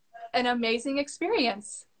an amazing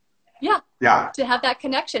experience. Yeah. Yeah. To have that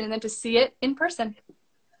connection and then to see it in person.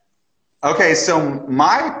 Okay, so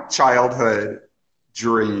my childhood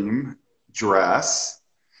dream dress,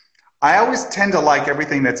 I always tend to like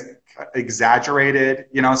everything that's exaggerated,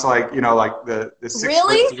 you know, it's like, you know, like the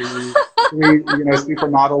 6'3", you know,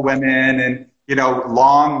 supermodel women and, you know,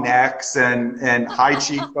 long necks and high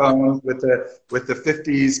cheekbones with the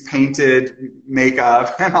 50s painted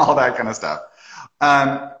makeup and all that kind of stuff.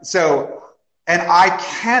 And I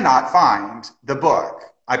cannot find the book.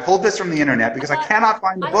 I pulled this from the internet because I cannot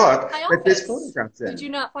find the book that this photograph's in. Did you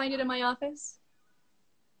not find it in my office?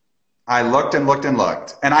 I looked and looked and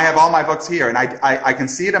looked, and I have all my books here, and I can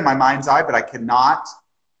see it in my mind's eye, but I cannot.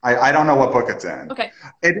 I don't know what book it's in. Okay.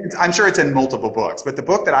 I'm sure it's in multiple books, but the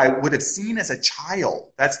book that I would have seen as a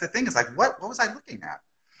child, that's the thing. It's like, what was I looking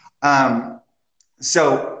at?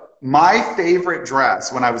 So my favorite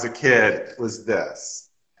dress when I was a kid was this.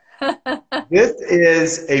 This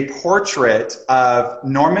is a portrait of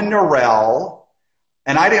Norman Norell,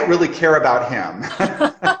 and I didn't really care about him.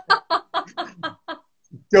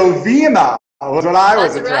 Dovima was what I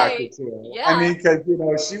was attracted to. Yeah. I mean, because, you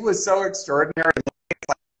know, she was so extraordinary.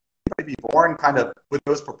 Like, to be born kind of with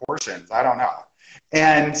those proportions. I don't know.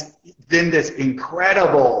 And then this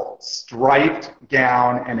incredible striped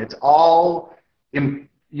gown, and it's all, you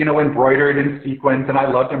know, embroidered in sequins, and I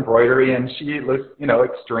loved embroidery, and she looks, you know,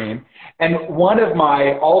 extreme. And one of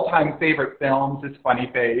my all-time favorite films is Funny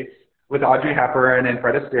Face with Audrey Hepburn and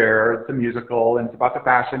Fred Astaire. It's a musical, and it's about the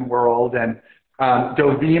fashion world, and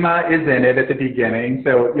Dovima is in it at the beginning.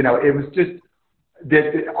 So, you know, it was just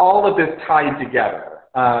all of this tied together.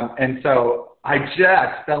 And so I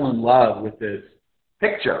just fell in love with this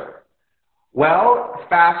picture. Well,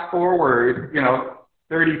 fast forward, you know,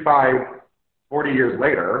 35, 40 years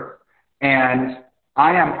later, and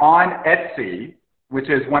I am on Etsy, which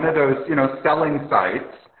is one of those, you know, selling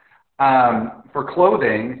sites for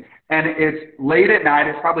clothing. And it's late at night.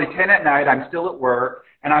 It's probably 10 at night. I'm still at work.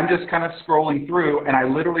 And I'm just kind of scrolling through. And I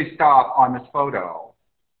literally stop on this photo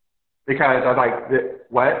because I was like,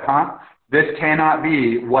 what, huh? This cannot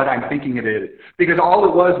be what I'm thinking it is. Because all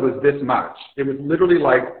it was this much. It was literally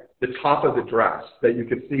like the top of the dress that you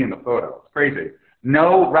could see in the photo. It's crazy.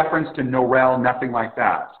 No reference to Norel, nothing like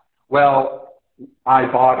that. Well, I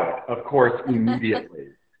bought it, of course, immediately.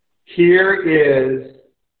 Here is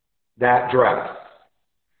that dress.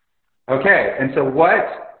 Okay, and so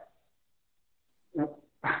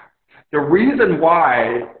the reason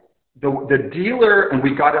why the dealer, and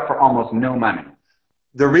we got it for almost no money.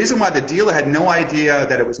 The reason why the dealer had no idea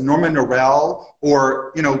that it was Norma Norell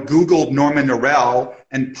or, Googled Norma Norell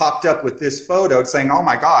and popped up with this photo saying, oh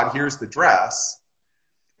my God, here's the dress,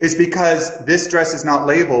 is because this dress is not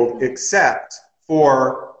labeled except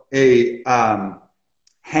for a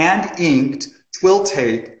hand-inked twill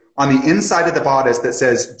tape on the inside of the bodice that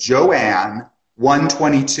says Joanne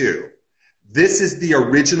 122. This is the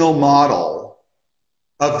original model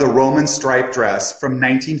of the Roman stripe dress from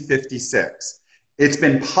 1956. It's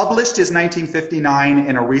been published as 1959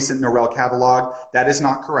 in a recent Norel catalog. That is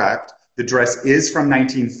not correct. The dress is from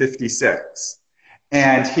 1956.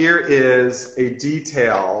 And here is a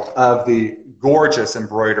detail of the gorgeous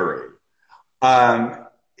embroidery.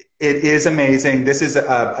 It is amazing. This is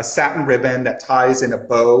a satin ribbon that ties in a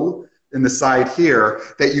bow in the side here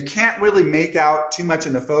that you can't really make out too much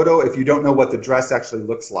in the photo if you don't know what the dress actually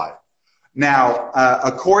looks like. Now,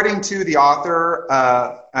 according to the author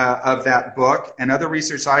of that book and other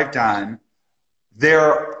research I've done,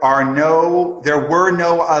 there were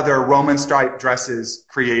no other Roman stripe dresses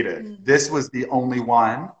created. Mm-hmm. This was the only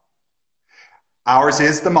one. Ours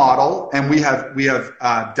is the model, and we have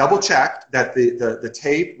double checked that the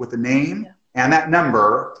tape with the name and that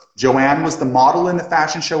number, Joanne was the model in the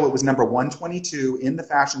fashion show. It was number 122 in the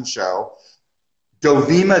fashion show.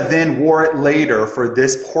 Dovima then wore it later for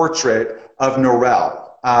this portrait of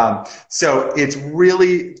Norel. So it's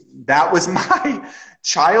really, that was my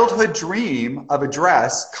childhood dream of a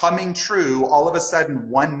dress coming true all of a sudden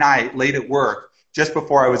one night late at work just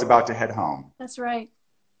before I was about to head home. That's right.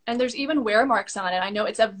 And there's even wear marks on it. I know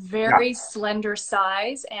it's a very slender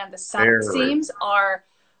size, and the side seams are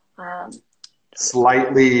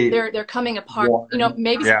slightly, they're coming apart. Worn.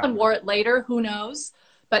 Maybe someone wore it later, who knows?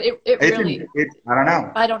 But it really, I don't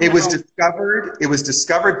know. I don't know. It was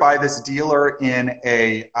discovered by this dealer in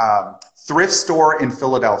a thrift store in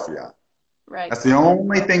Philadelphia. Right. That's the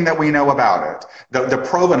only thing that we know about it. The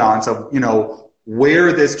provenance of,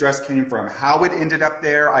 where this dress came from, how it ended up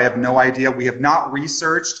there, I have no idea. We have not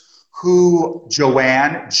researched who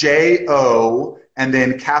Joanne, J-O, and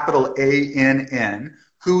then capital A-N-N,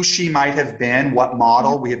 who she might have been, what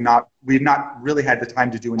model. We have not really had the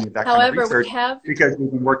time to do any of that kind of research because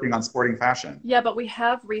we've been working on sporting fashion. Yeah, but we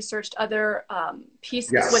have researched other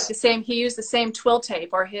pieces with the same, he used the same twill tape,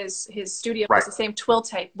 or his studio was the same twill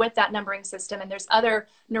tape with that numbering system. And there's other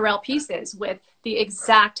Norel pieces with the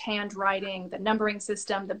exact handwriting, the numbering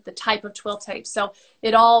system, the type of twill tape. So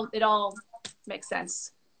it all makes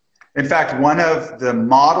sense. In fact, one of the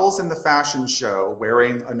models in the fashion show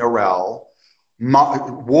wearing a Norel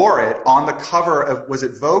wore it on the cover of, was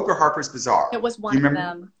it Vogue or Harper's Bazaar? It was one of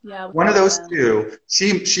them. Yeah, one of those two.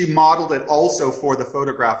 She modeled it also for the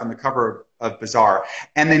photograph on the cover of Bazaar.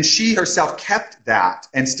 And then she herself kept that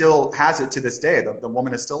and still has it to this day. The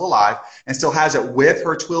woman is still alive and still has it with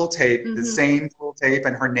her twill tape, the same twill tape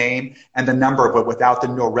and her name and the number, but without the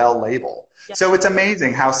Norel label. Yeah. So it's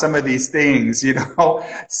amazing how some of these things,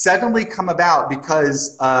 suddenly come about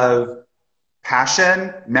because of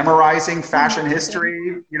passion, memorizing fashion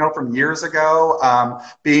history, from years ago,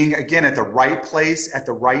 being, again, at the right place at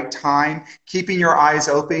the right time, keeping your eyes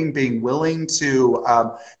open, being willing to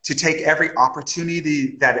take every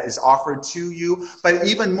opportunity that is offered to you. But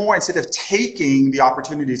even more, instead of taking the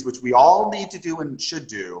opportunities, which we all need to do and should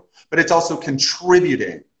do, but it's also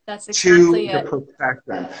contributing to the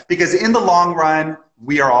profession. Because in the long run,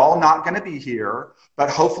 we are all not going to be here, but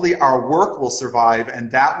hopefully our work will survive, and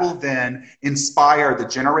that will then inspire the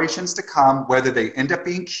generations to come, whether they end up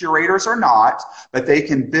being curators or not, but they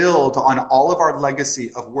can build on all of our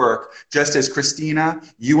legacy of work, just as Christina,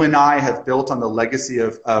 you and I have built on the legacy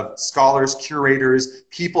of scholars, curators,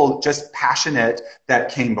 people just passionate that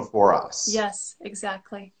came before us. Yes,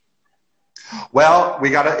 exactly. Well, we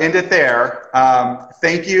got to end it there.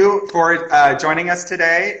 Thank you for joining us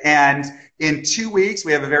today. And in 2 weeks,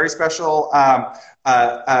 we have a very special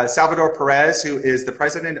Salvador Perez, who is the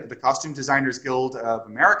president of the Costume Designers Guild of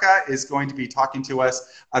America, is going to be talking to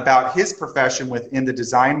us about his profession within the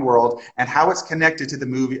design world and how it's connected to the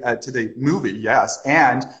movie, yes,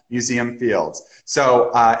 and museum fields. So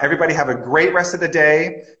everybody have a great rest of the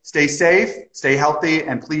day. Stay safe, stay healthy,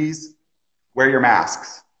 and please wear your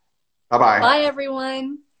masks. Bye-bye. Bye,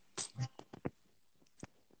 everyone.